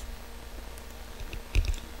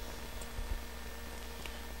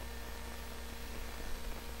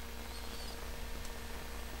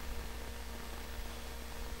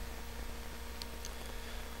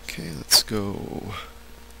 Okay, let's go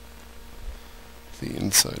the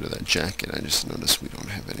inside of that jacket. I just noticed we don't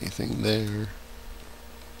have anything there.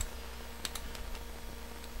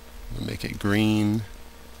 I'll make it green.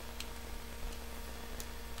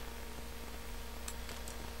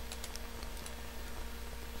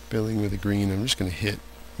 Filling with the green. I'm just going to hit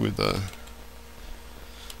with a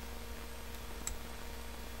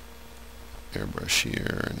airbrush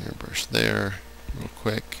here and airbrush there real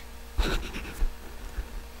quick.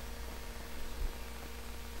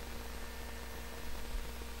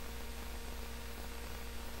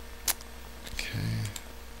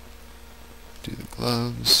 Do the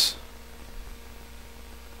gloves.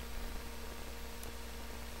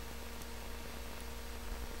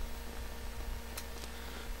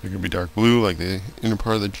 They're going to be dark blue like the inner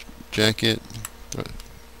part of the jacket. So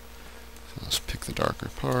let's pick the darker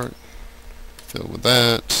part. Fill with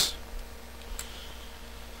that.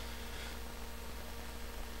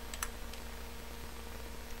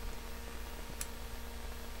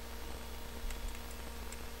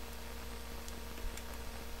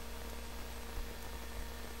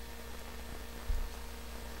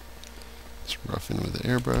 Roughen with the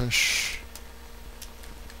airbrush.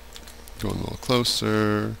 Going a little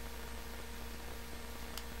closer.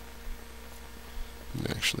 And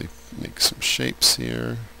actually make some shapes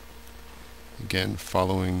here. Again,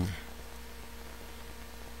 following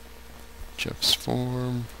Jeff's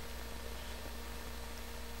form.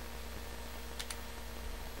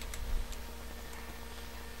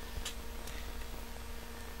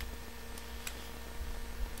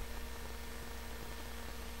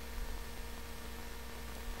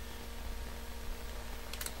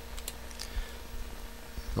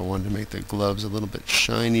 If I wanted to make the gloves a little bit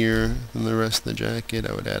shinier than the rest of the jacket,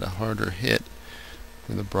 I would add a harder hit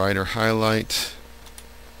with a brighter highlight.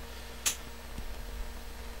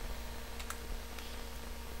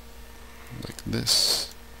 Like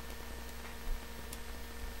this.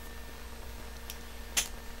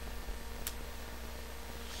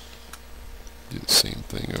 Do the same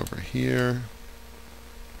thing over here.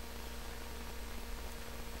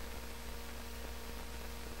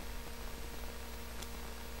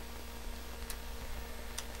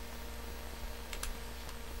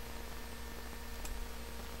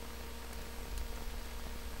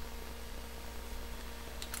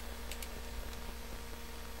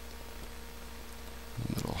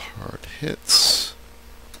 Little hard hits.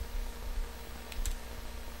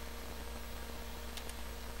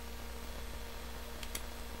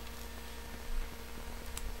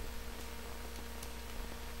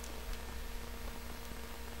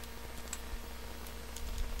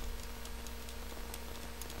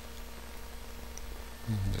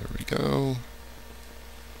 And there we go.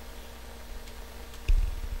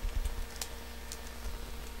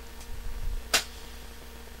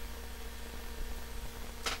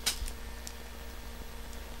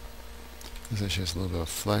 There's just a little bit of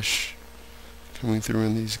flesh coming through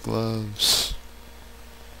in these gloves.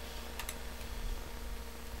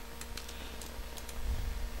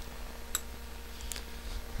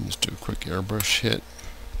 And just do a quick airbrush hit.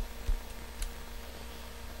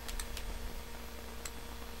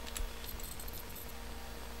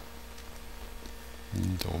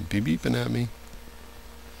 And don't be beeping at me.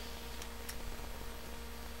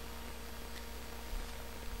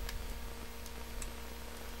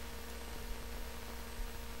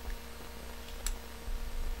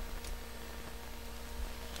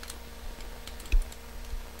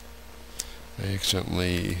 I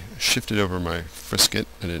accidentally shifted over my frisket.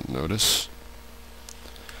 I didn't notice.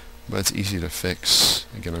 But it's easy to fix.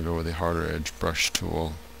 Again, I'll go with the harder edge brush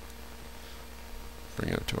tool.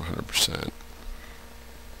 Bring it up to 100%.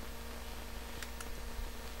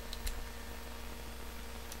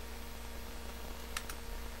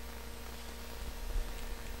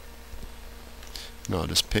 Now I'll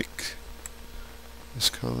just pick this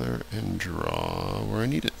color and draw where I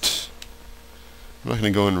need it. I'm not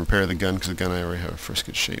going to go and repair the gun because the gun I already have a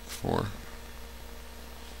frisket shape for.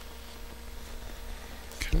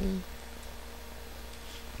 Okay.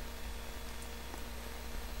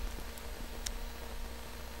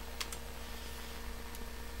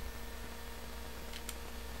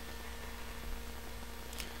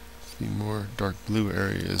 See more dark blue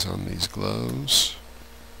areas on these glows.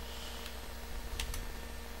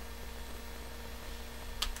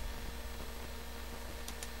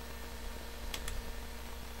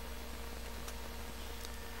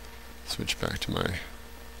 Switch back to my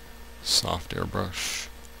soft airbrush.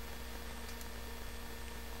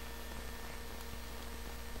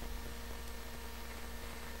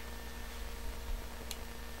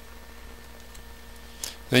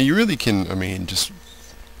 Now you really can, I mean, just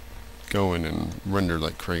go in and render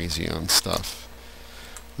like crazy on stuff.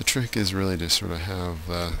 The trick is really to sort of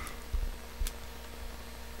have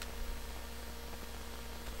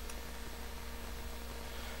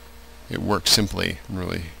it work simply and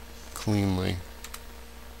really cleanly.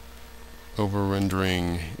 Over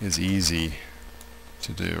rendering is easy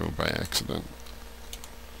to do by accident.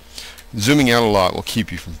 Zooming out a lot will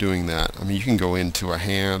keep you from doing that. I mean, you can go into a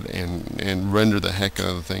hand and render the heck out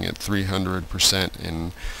of the thing at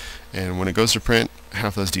 300%, and when it goes to print,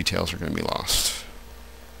 half those details are going to be lost.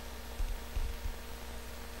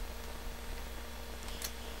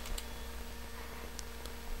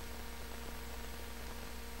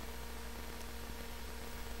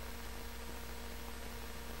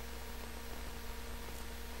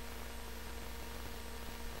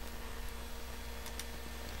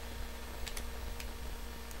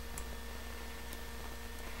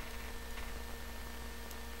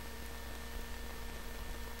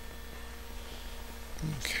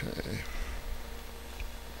 Okay.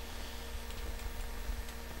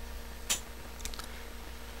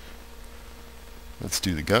 Let's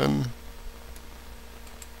do the gun.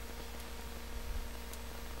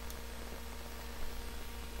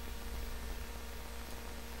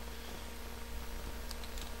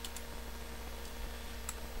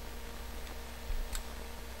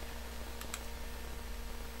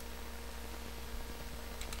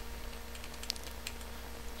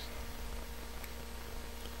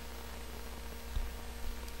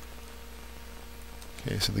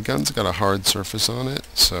 Okay, so the gun's got a hard surface on it,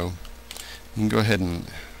 so you can go ahead and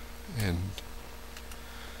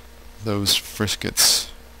those friskets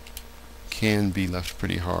can be left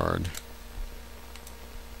pretty hard.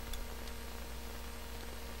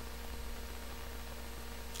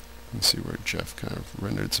 Let's see where Jeff kind of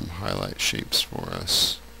rendered some highlight shapes for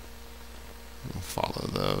us. We'll follow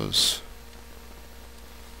those.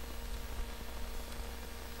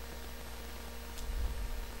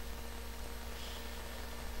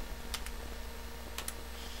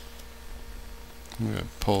 I'm going to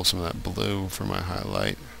pull some of that blue for my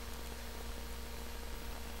highlight.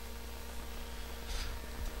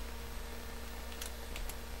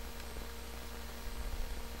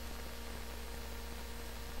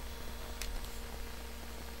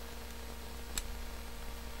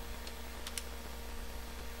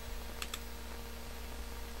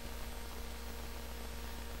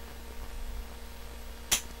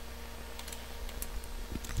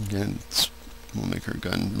 Again, we'll make our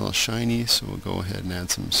gun a little shiny, so we'll go ahead and add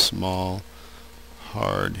some small,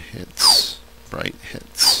 hard hits, bright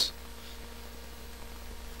hits.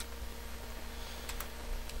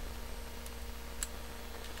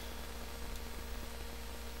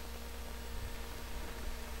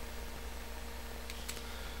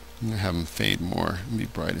 I'm going to have them fade more and be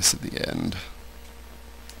brightest at the end.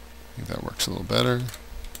 I think that works a little better.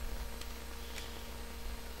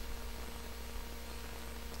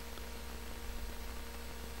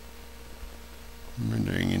 I'm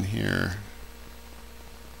rendering in here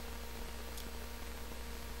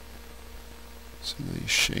some of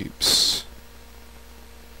these shapes.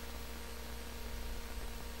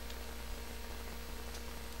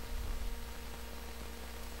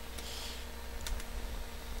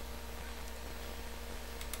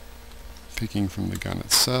 Picking from the gun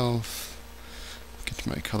itself. Get to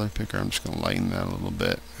my color picker, I'm just going to lighten that a little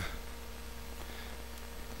bit.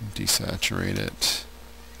 Desaturate it.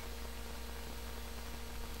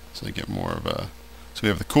 So I get more of a, so we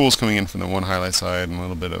have the cools coming in from the one highlight side and a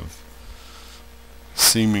little bit of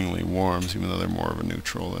seemingly warms, even though they're more of a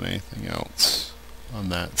neutral than anything else on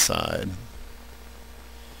that side.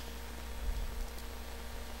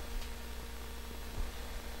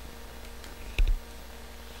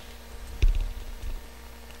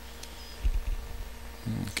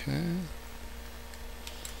 Okay.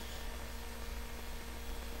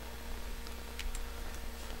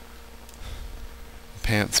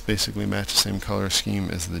 pants basically match the same color scheme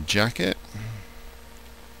as the jacket.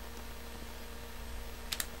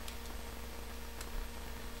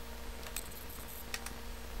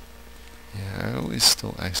 Yeah, I always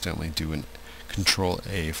still accidentally do an Control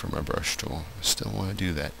A for my brush tool. I still want to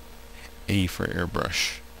do that. A for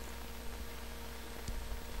airbrush.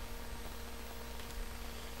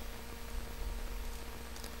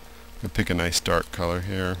 I'm gonna pick a nice dark color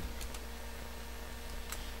here.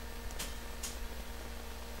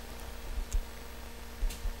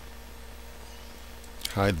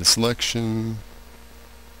 Hide the selection.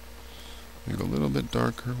 Go a little bit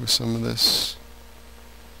darker with some of this.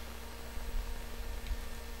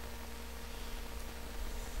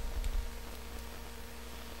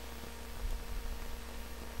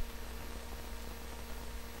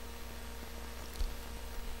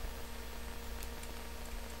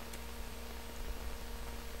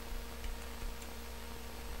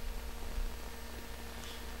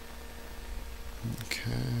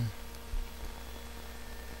 Okay.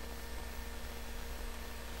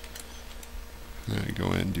 Now I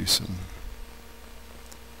go in and do some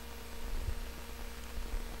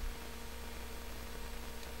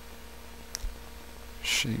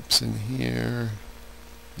shapes in here,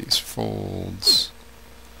 these folds.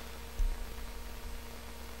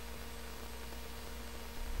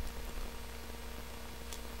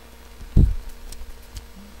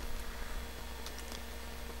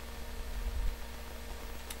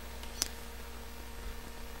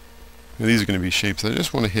 Now these are going to be shapes that I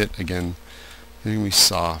just want to hit again. They're going to be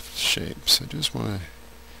soft shapes. I just want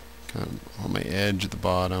to kind of on my edge at the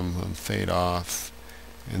bottom fade off.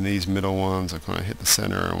 And these middle ones, I kind of hit the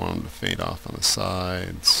center. I want them to fade off on the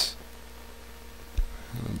sides.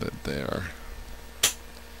 A little bit there.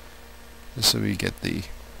 Just so we get the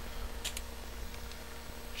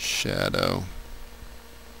shadow.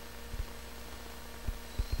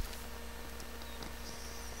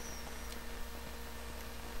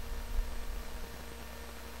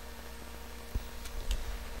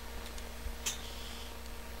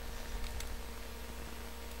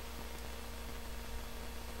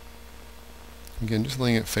 Again, just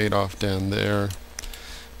letting it fade off down there.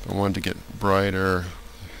 If I wanted to get brighter,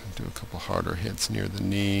 do a couple harder hits near the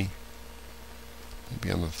knee,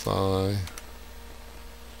 maybe on the thigh.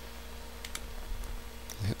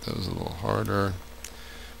 Hit those a little harder.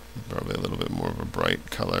 Probably a little bit more of a bright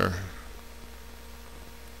color.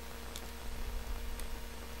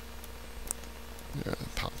 Yeah,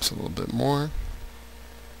 it pops a little bit more.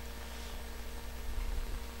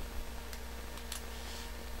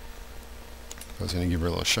 If I was going to give her a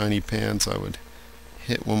little shiny pants, I would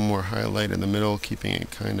hit one more highlight in the middle, keeping it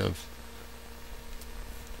kind of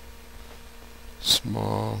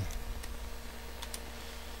small.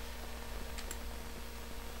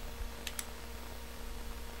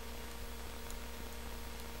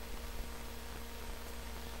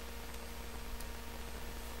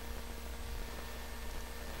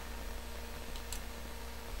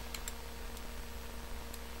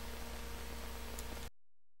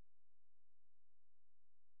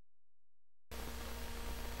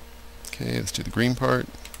 Okay, let's do the green part.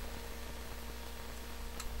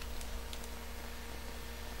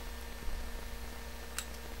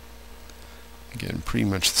 Again, pretty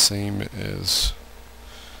much the same as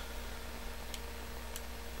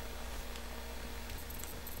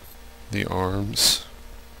the arms.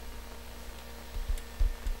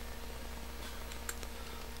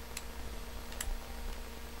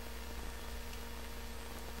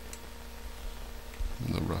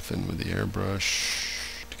 And the roughen with the airbrush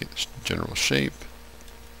to get the general shape.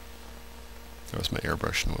 That was my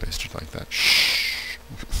airbrush noise, just like that. Shh.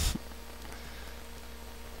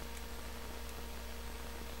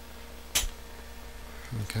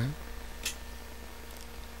 Okay.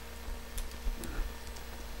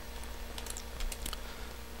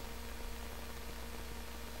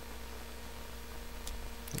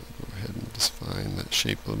 I'll go ahead and define that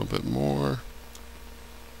shape a little bit more.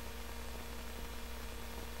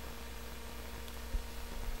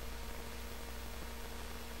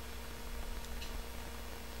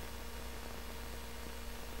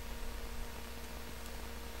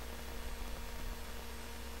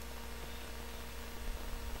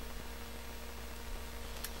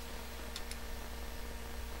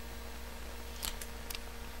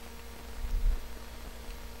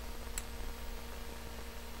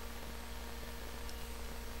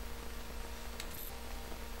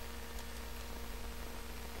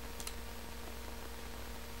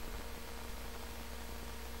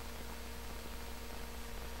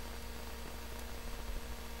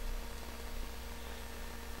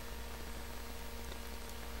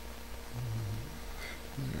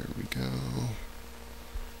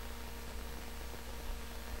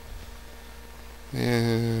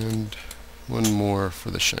 And one more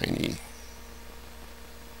for the shiny.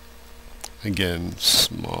 Again,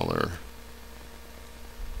 smaller.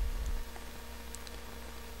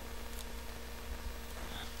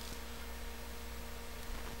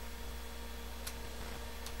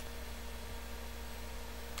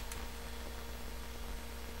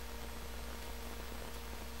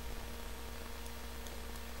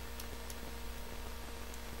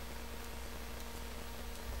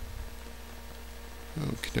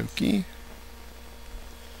 Okie dokie.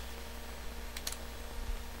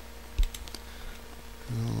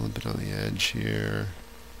 A little bit on the edge here.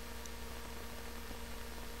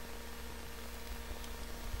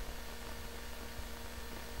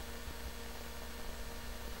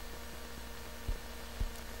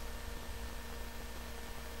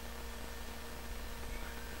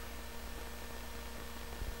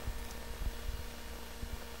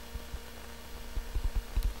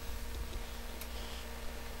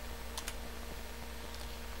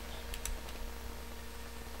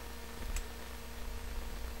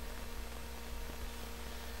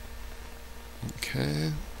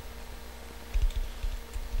 Okay.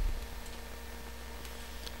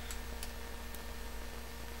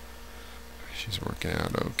 She's working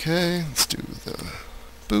out okay. Let's do the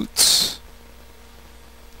boots.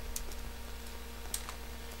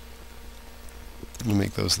 We'll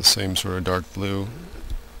make those the same sort of dark blue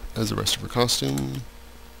as the rest of her costume.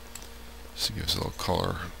 Just to give us a little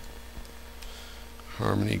color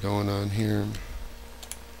harmony going on here.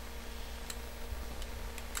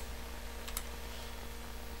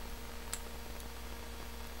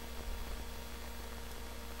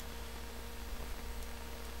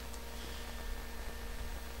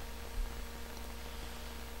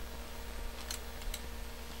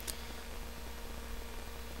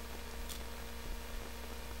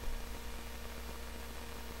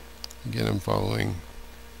 Again, I'm following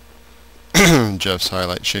Jeff's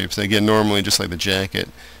highlight shapes. Again, normally, just like the jacket,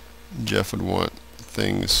 Jeff would want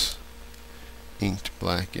things inked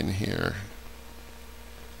black in here,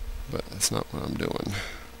 but that's not what I'm doing.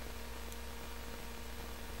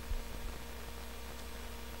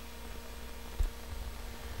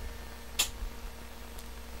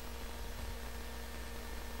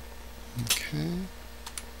 Okay.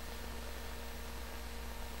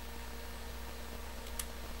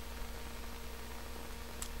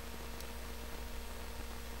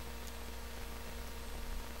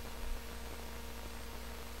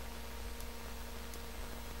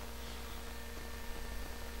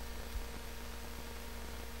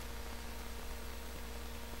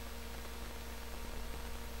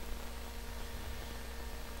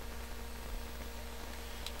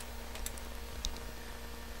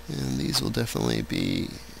 And these will definitely be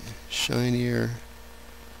shinier.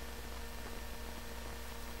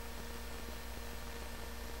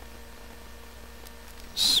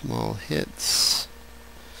 Small hits.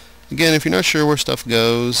 Again, if you're not sure where stuff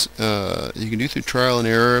goes, you can do through trial and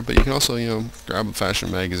error, but you can also, grab a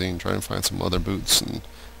fashion magazine, try and find some leather boots and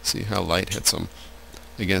see how light hits them.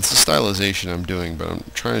 Again, it's the stylization I'm doing, but I'm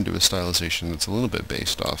trying to do a stylization that's a little bit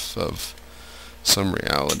based off of some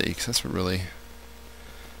reality, because that's what really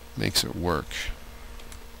makes it work.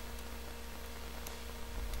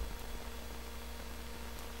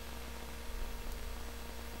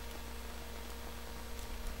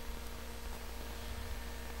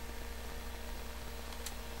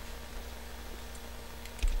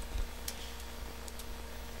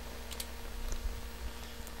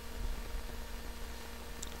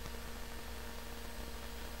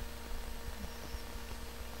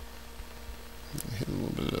 Hit a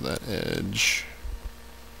little bit of that edge.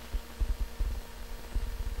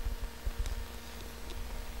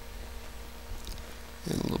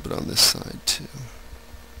 And a little bit on this side too.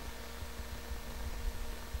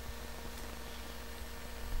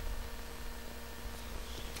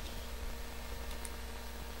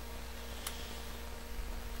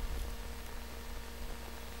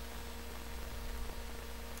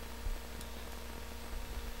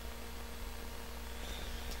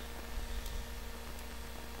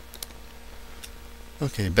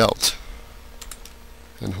 Okay, belt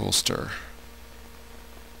and holster.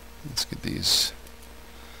 Let's get these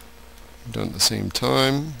done at the same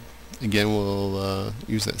time. Again, we'll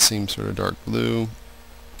use that same sort of dark blue.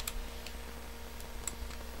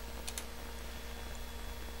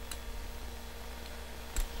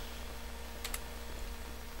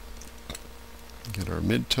 Get our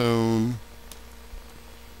mid-tone.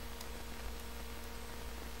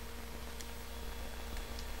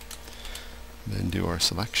 Then do our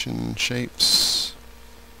selection shapes.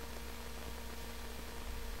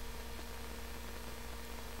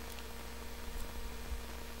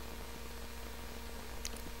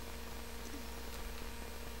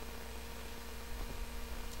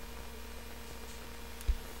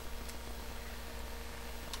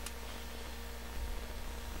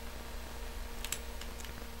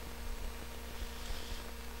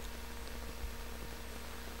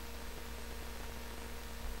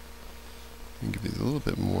 give these a little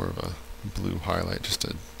bit more of a blue highlight just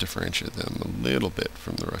to differentiate them a little bit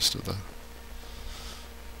from the rest of the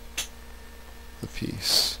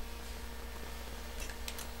piece.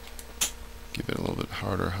 Give it a little bit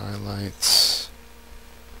harder highlights.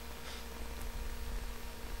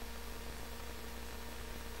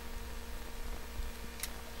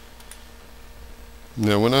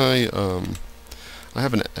 Now when I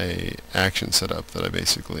have a action set up that I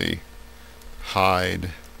basically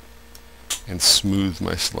hide and smooth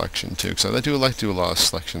my selection too, because I like to do a lot of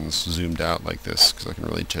selections zoomed out like this because I can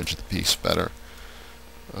really judge the piece better.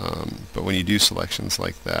 But when you do selections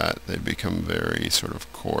like that, they become very sort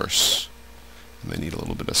of coarse and they need a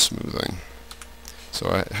little bit of smoothing. So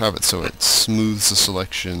I have it so it smooths the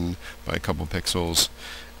selection by a couple pixels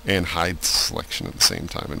and hides the selection at the same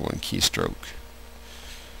time in one keystroke,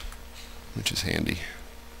 which is handy.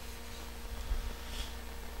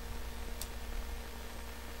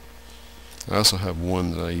 I also have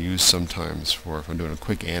one that I use sometimes for if I'm doing a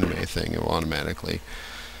quick anime thing. It will automatically,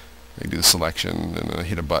 I do the selection and I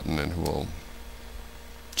hit a button and it will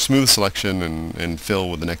smooth selection and fill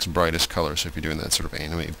with the next brightest color. So if you're doing that sort of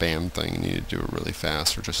anime band thing, you need to do it really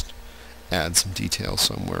fast or just add some detail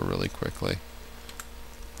somewhere really quickly.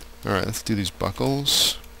 Alright, let's do these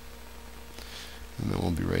buckles and then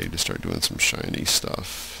we'll be ready to start doing some shiny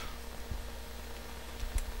stuff.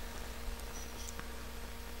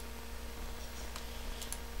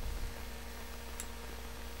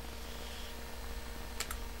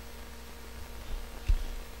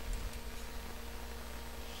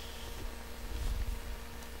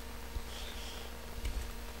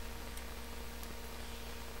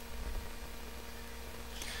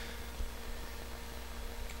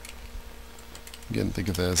 Again, think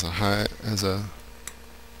of that as a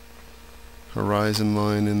horizon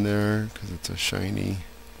line in there because it's a shiny.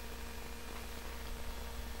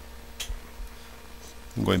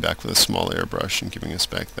 I'm going back with a small airbrush and giving us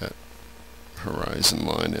back that horizon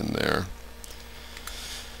line in there.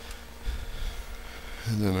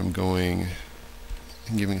 And then I'm going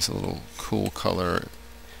and giving us a little cool color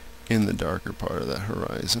in the darker part of that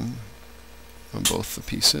horizon on both the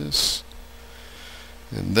pieces.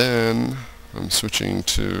 And then I'm switching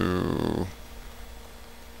to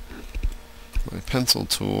my pencil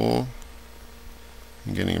tool.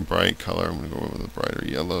 I'm getting a bright color. I'm going to go with a brighter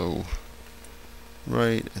yellow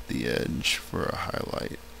right at the edge for a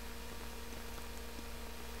highlight.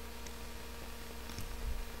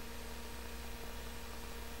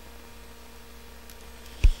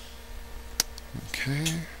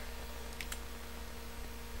 Okay.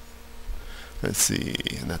 Let's see,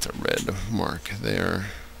 and that's a red mark there.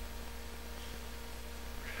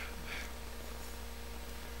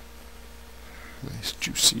 Nice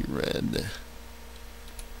juicy red.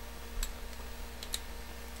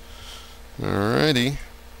 Alrighty.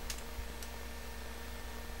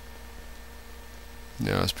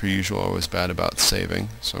 Now, as per usual, I was bad about saving,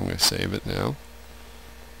 so I'm going to save it now.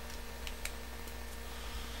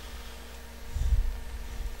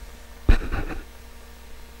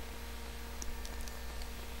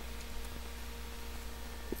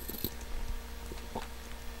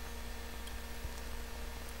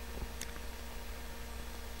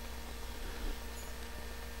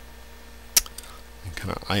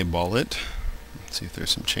 Kind of eyeball it, see if there's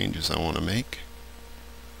some changes I want to make.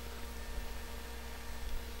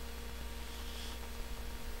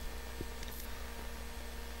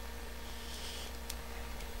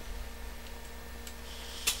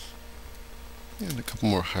 And a couple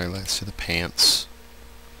more highlights to the pants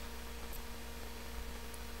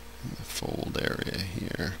and the fold area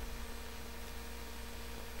here.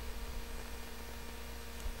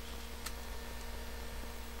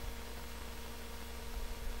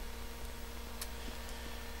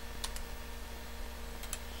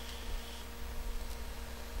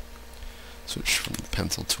 Switch from the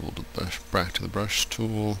pencil tool to the back to the brush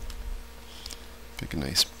tool. Pick a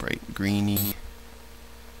nice bright greeny.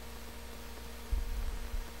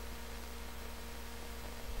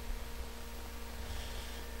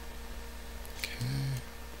 Okay.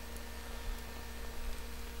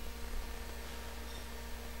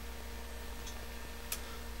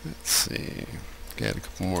 Let's see. Add a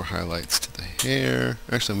couple more highlights to the hair.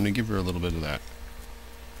 Actually, I'm going to give her a little bit of that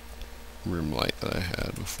rim light that I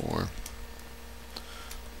had before.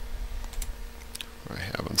 I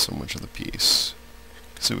have on so much of the piece,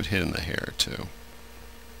 because it would hit in the hair too.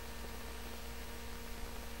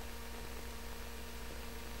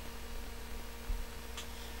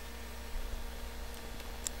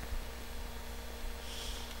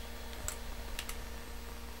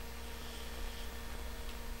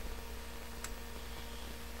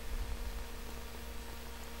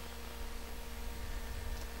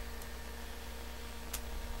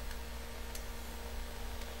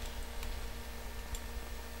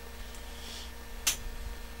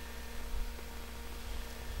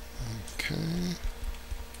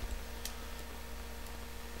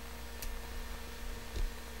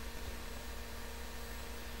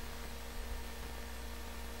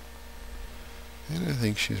 And I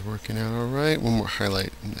think she's working out alright. One more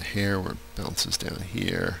highlight in the hair where it bounces down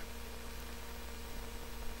here.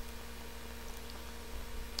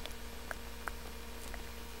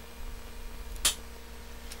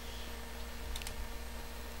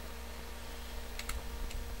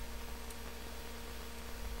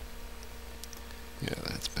 Yeah,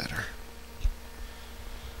 that's better.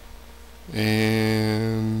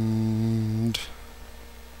 And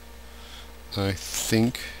I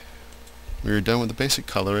think we're done with the basic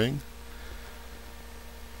coloring.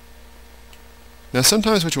 Now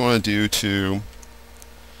sometimes what you want to do too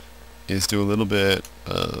is do a little bit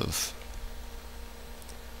of,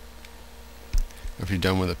 if you're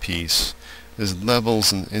done with a piece, there's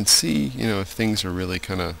levels and see, you know, if things are really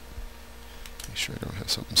kind of, make sure I don't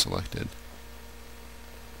have something selected.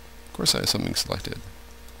 Of course I have something selected.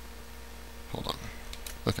 Hold on.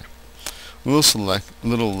 Okay. We'll select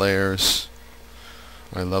little layers,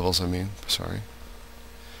 or levels I mean, sorry.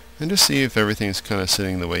 And just see if everything's kind of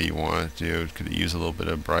sitting the way you want it to. Could it use a little bit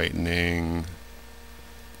of brightening?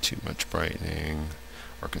 Too much brightening?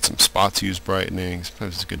 Or could some spots use brightening?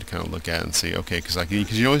 Sometimes it's good to kind of look at and see, okay,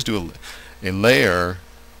 because you always do a layer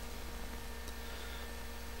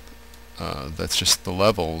that's just the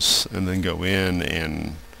levels, and then go in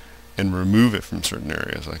and remove it from certain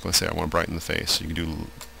areas. Like let's say I want to brighten the face, so you can do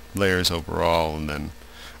layers overall, and then,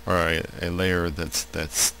 or a layer that's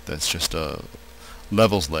just a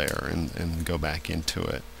levels layer, and go back into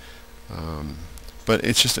it. But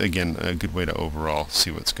it's just, again, a good way to overall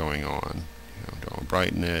see what's going on. You know, don't want to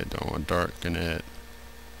brighten it, don't want to darken it.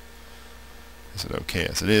 Is it okay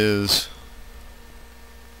as it is?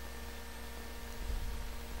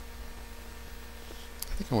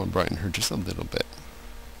 I think I want to brighten her just a little bit.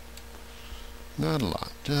 Not a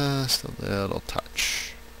lot, just a little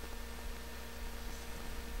touch.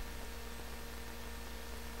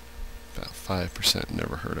 About 5%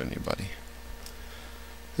 never hurt anybody.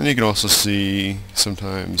 And you can also see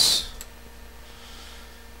sometimes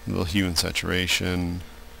a little hue and saturation.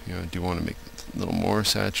 You know, do you want to make it a little more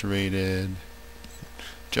saturated?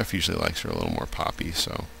 Jeff usually likes her a little more poppy,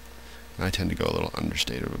 so I tend to go a little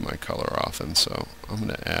understated with my color often, so I'm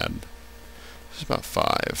going to add just about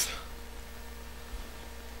 5.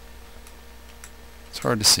 It's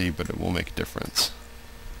hard to see, but it will make a difference.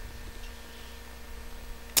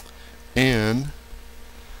 And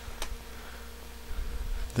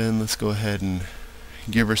then let's go ahead and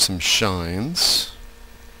give her some shines.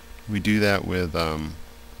 We do that with a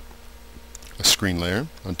screen layer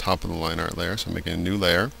on top of the line art layer, so I'm making a new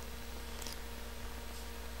layer.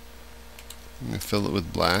 I'm going to fill it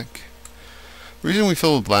with black. The reason we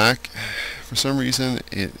fill with black, for some reason,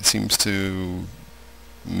 it seems to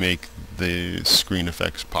make the screen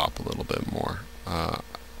effects pop a little bit more. I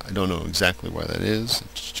don't know exactly why that is.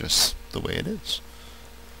 It's just the way it is.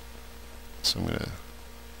 So I'm going to...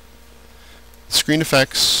 Screen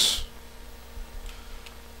effects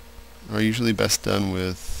are usually best done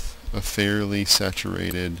with a fairly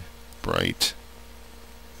saturated, bright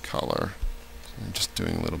color. So I'm just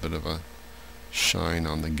doing a little bit of a shine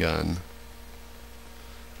on the gun.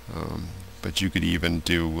 But you could even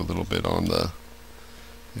do a little bit on the...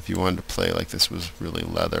 If you wanted to play like this was really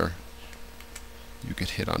leather, you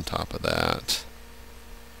could hit on top of that.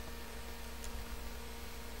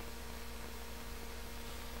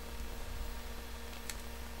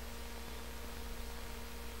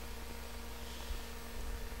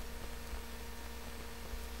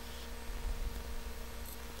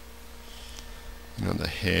 And on the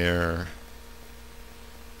hair,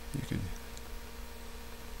 you could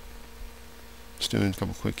just doing a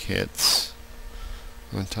couple quick hits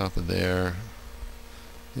on top of there.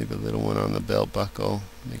 Maybe a little one on the belt buckle,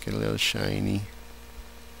 make it a little shiny.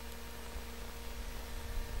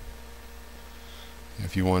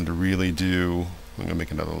 If you wanted to really do, I'm going to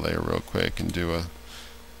make another layer real quick and do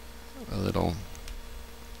a little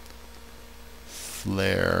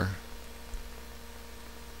flare.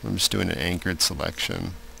 I'm just doing an anchored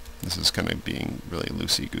selection. This is kind of being really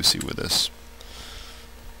loosey-goosey with this.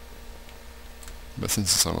 But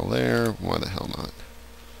since it's on a layer, why the hell not?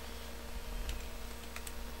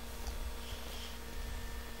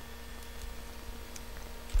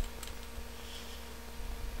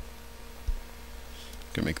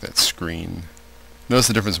 Can make that screen. Notice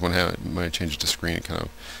the difference when I change it to screen, it kind of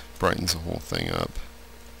brightens the whole thing up.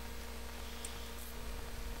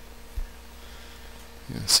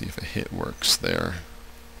 Yeah, see if a hit works there.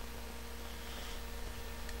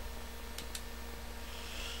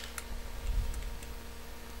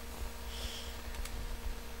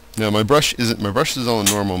 Now my brush is all in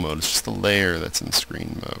normal mode. It's just the layer that's in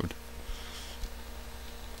screen mode.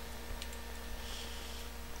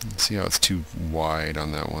 See how it's too wide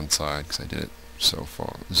on that one side because I did it so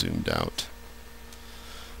far zoomed out.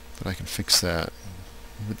 But I can fix that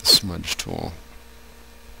with the smudge tool.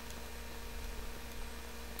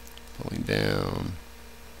 Pulling down,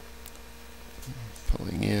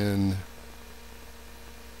 pulling in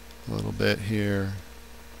a little bit here.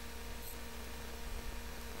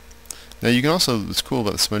 Now you can also, what's cool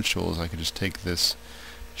about the smudge tool is I can just take this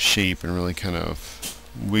shape and really kind of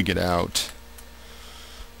wig it out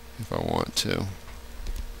if I want to,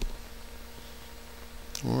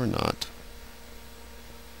 or not.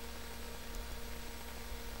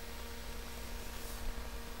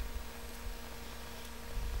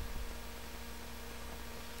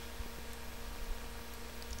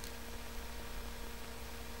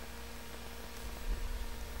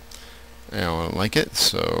 I don't like it,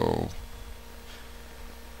 so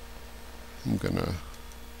I'm gonna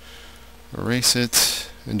erase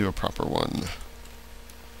it and do a proper one.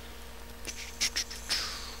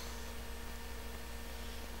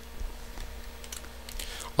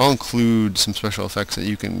 I'll include some special effects that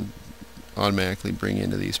you can automatically bring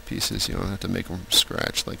into these pieces. You don't have to make them from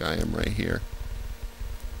scratch like I am right here.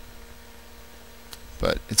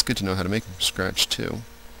 But it's good to know how to make them from scratch too.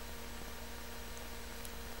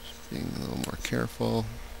 Just being a little more careful.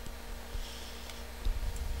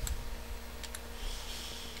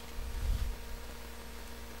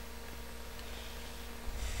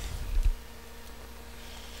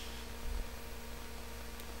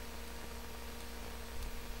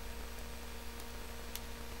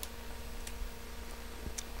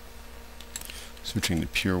 Switching to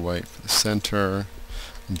pure white for the center.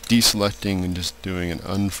 I'm deselecting and just doing an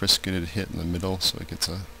unfrisketed hit in the middle so it gets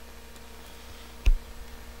a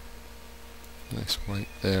nice white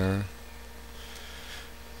there.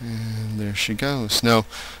 And there she goes. Now,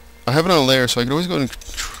 I have it on a layer, so I can always go into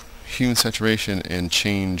hue and saturation and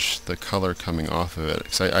change the color coming off of it.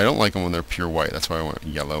 Because I don't like them when they're pure white. That's why I want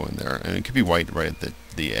yellow in there. And it could be white right at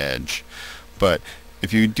the edge. But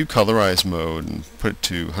if you do colorize mode and put it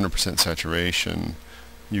to 100% saturation,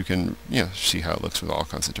 you can see how it looks with all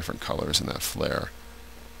kinds of different colors in that flare.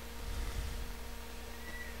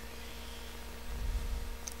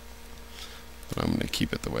 But I'm going to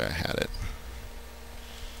keep it the way I had it.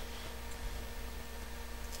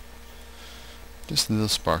 Just a little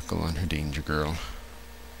sparkle on her danger girl.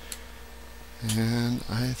 And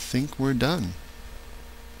I think we're done.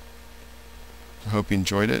 I hope you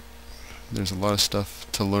enjoyed it. There's a lot of stuff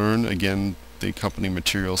to learn. Again, the accompanying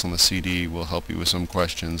materials on the CD will help you with some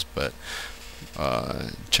questions, but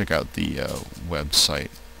check out the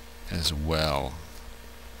website as well,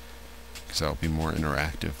 because that'll be more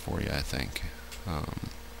interactive for you, I think.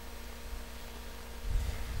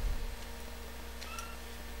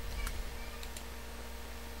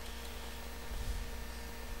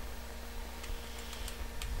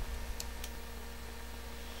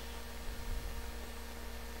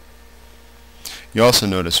 You also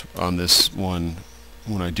notice on this one,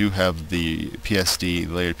 when I do have the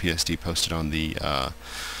PSD, layered PSD posted on the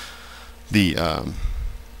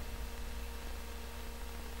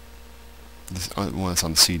one that's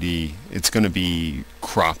on the CD, it's going to be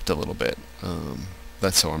cropped a little bit.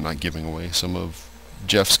 That's so I'm not giving away some of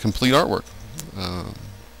Jeff's complete artwork.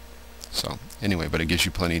 So anyway, but it gives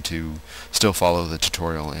you plenty to still follow the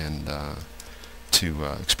tutorial and to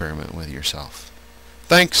experiment with yourself.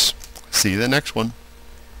 Thanks! See you the next one.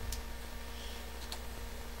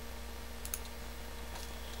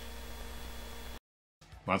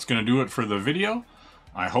 That's going to do it for the video.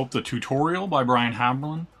 I hope the tutorial by Brian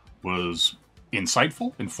Haberlin was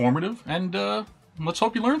insightful, informative, and let's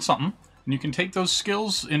hope you learned something. And you can take those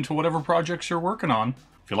skills into whatever projects you're working on.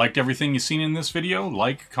 If you liked everything you've seen in this video,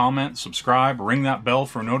 like, comment, subscribe, ring that bell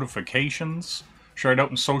for notifications, share it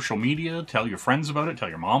out in social media, tell your friends about it, tell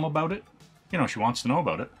your mom about it. You know, she wants to know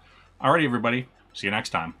about it. Alrighty, everybody. See you next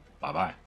time. Bye-bye.